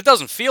 And it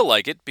doesn't feel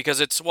like it because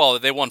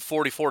they won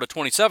 44 to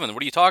 27.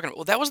 What are you talking about?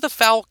 Well, that was the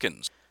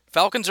Falcons.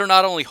 Falcons are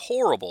not only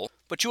horrible,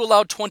 but you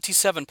allowed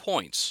 27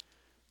 points.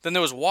 Then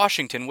there was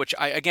Washington, which,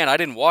 I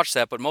didn't watch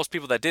that, but most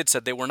people that did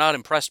said they were not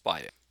impressed by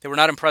it. They were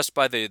not impressed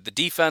by the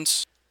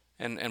defense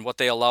and what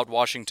they allowed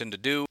Washington to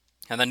do.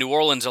 And then New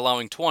Orleans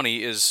allowing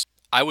 20 is,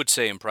 I would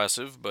say,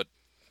 impressive. But,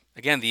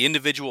 again, the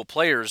individual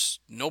players,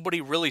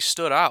 nobody really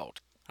stood out.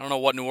 I don't know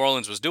what New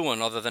Orleans was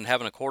doing other than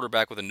having a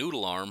quarterback with a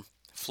noodle arm,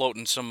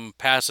 floating some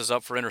passes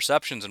up for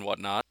interceptions and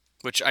whatnot.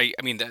 Which,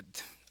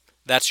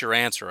 that's your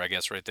answer, I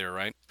guess, right there,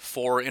 right?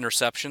 4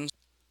 interceptions.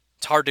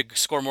 It's hard to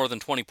score more than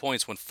 20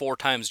 points when 4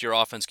 times your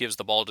offense gives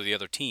the ball to the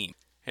other team.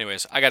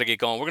 Anyways, I got to get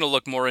going. We're going to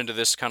look more into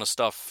this kind of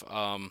stuff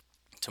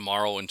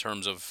tomorrow in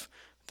terms of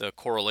the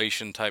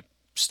correlation type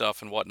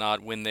stuff and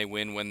whatnot, when they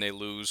win, when they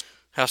lose.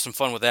 Have some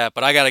fun with that,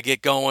 but I got to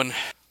get going,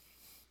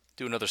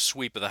 do another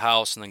sweep of the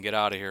house, and then get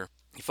out of here.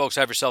 You folks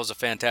have yourselves a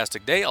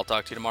fantastic day. I'll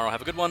talk to you tomorrow.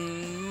 Have a good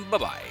one.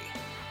 Bye-bye.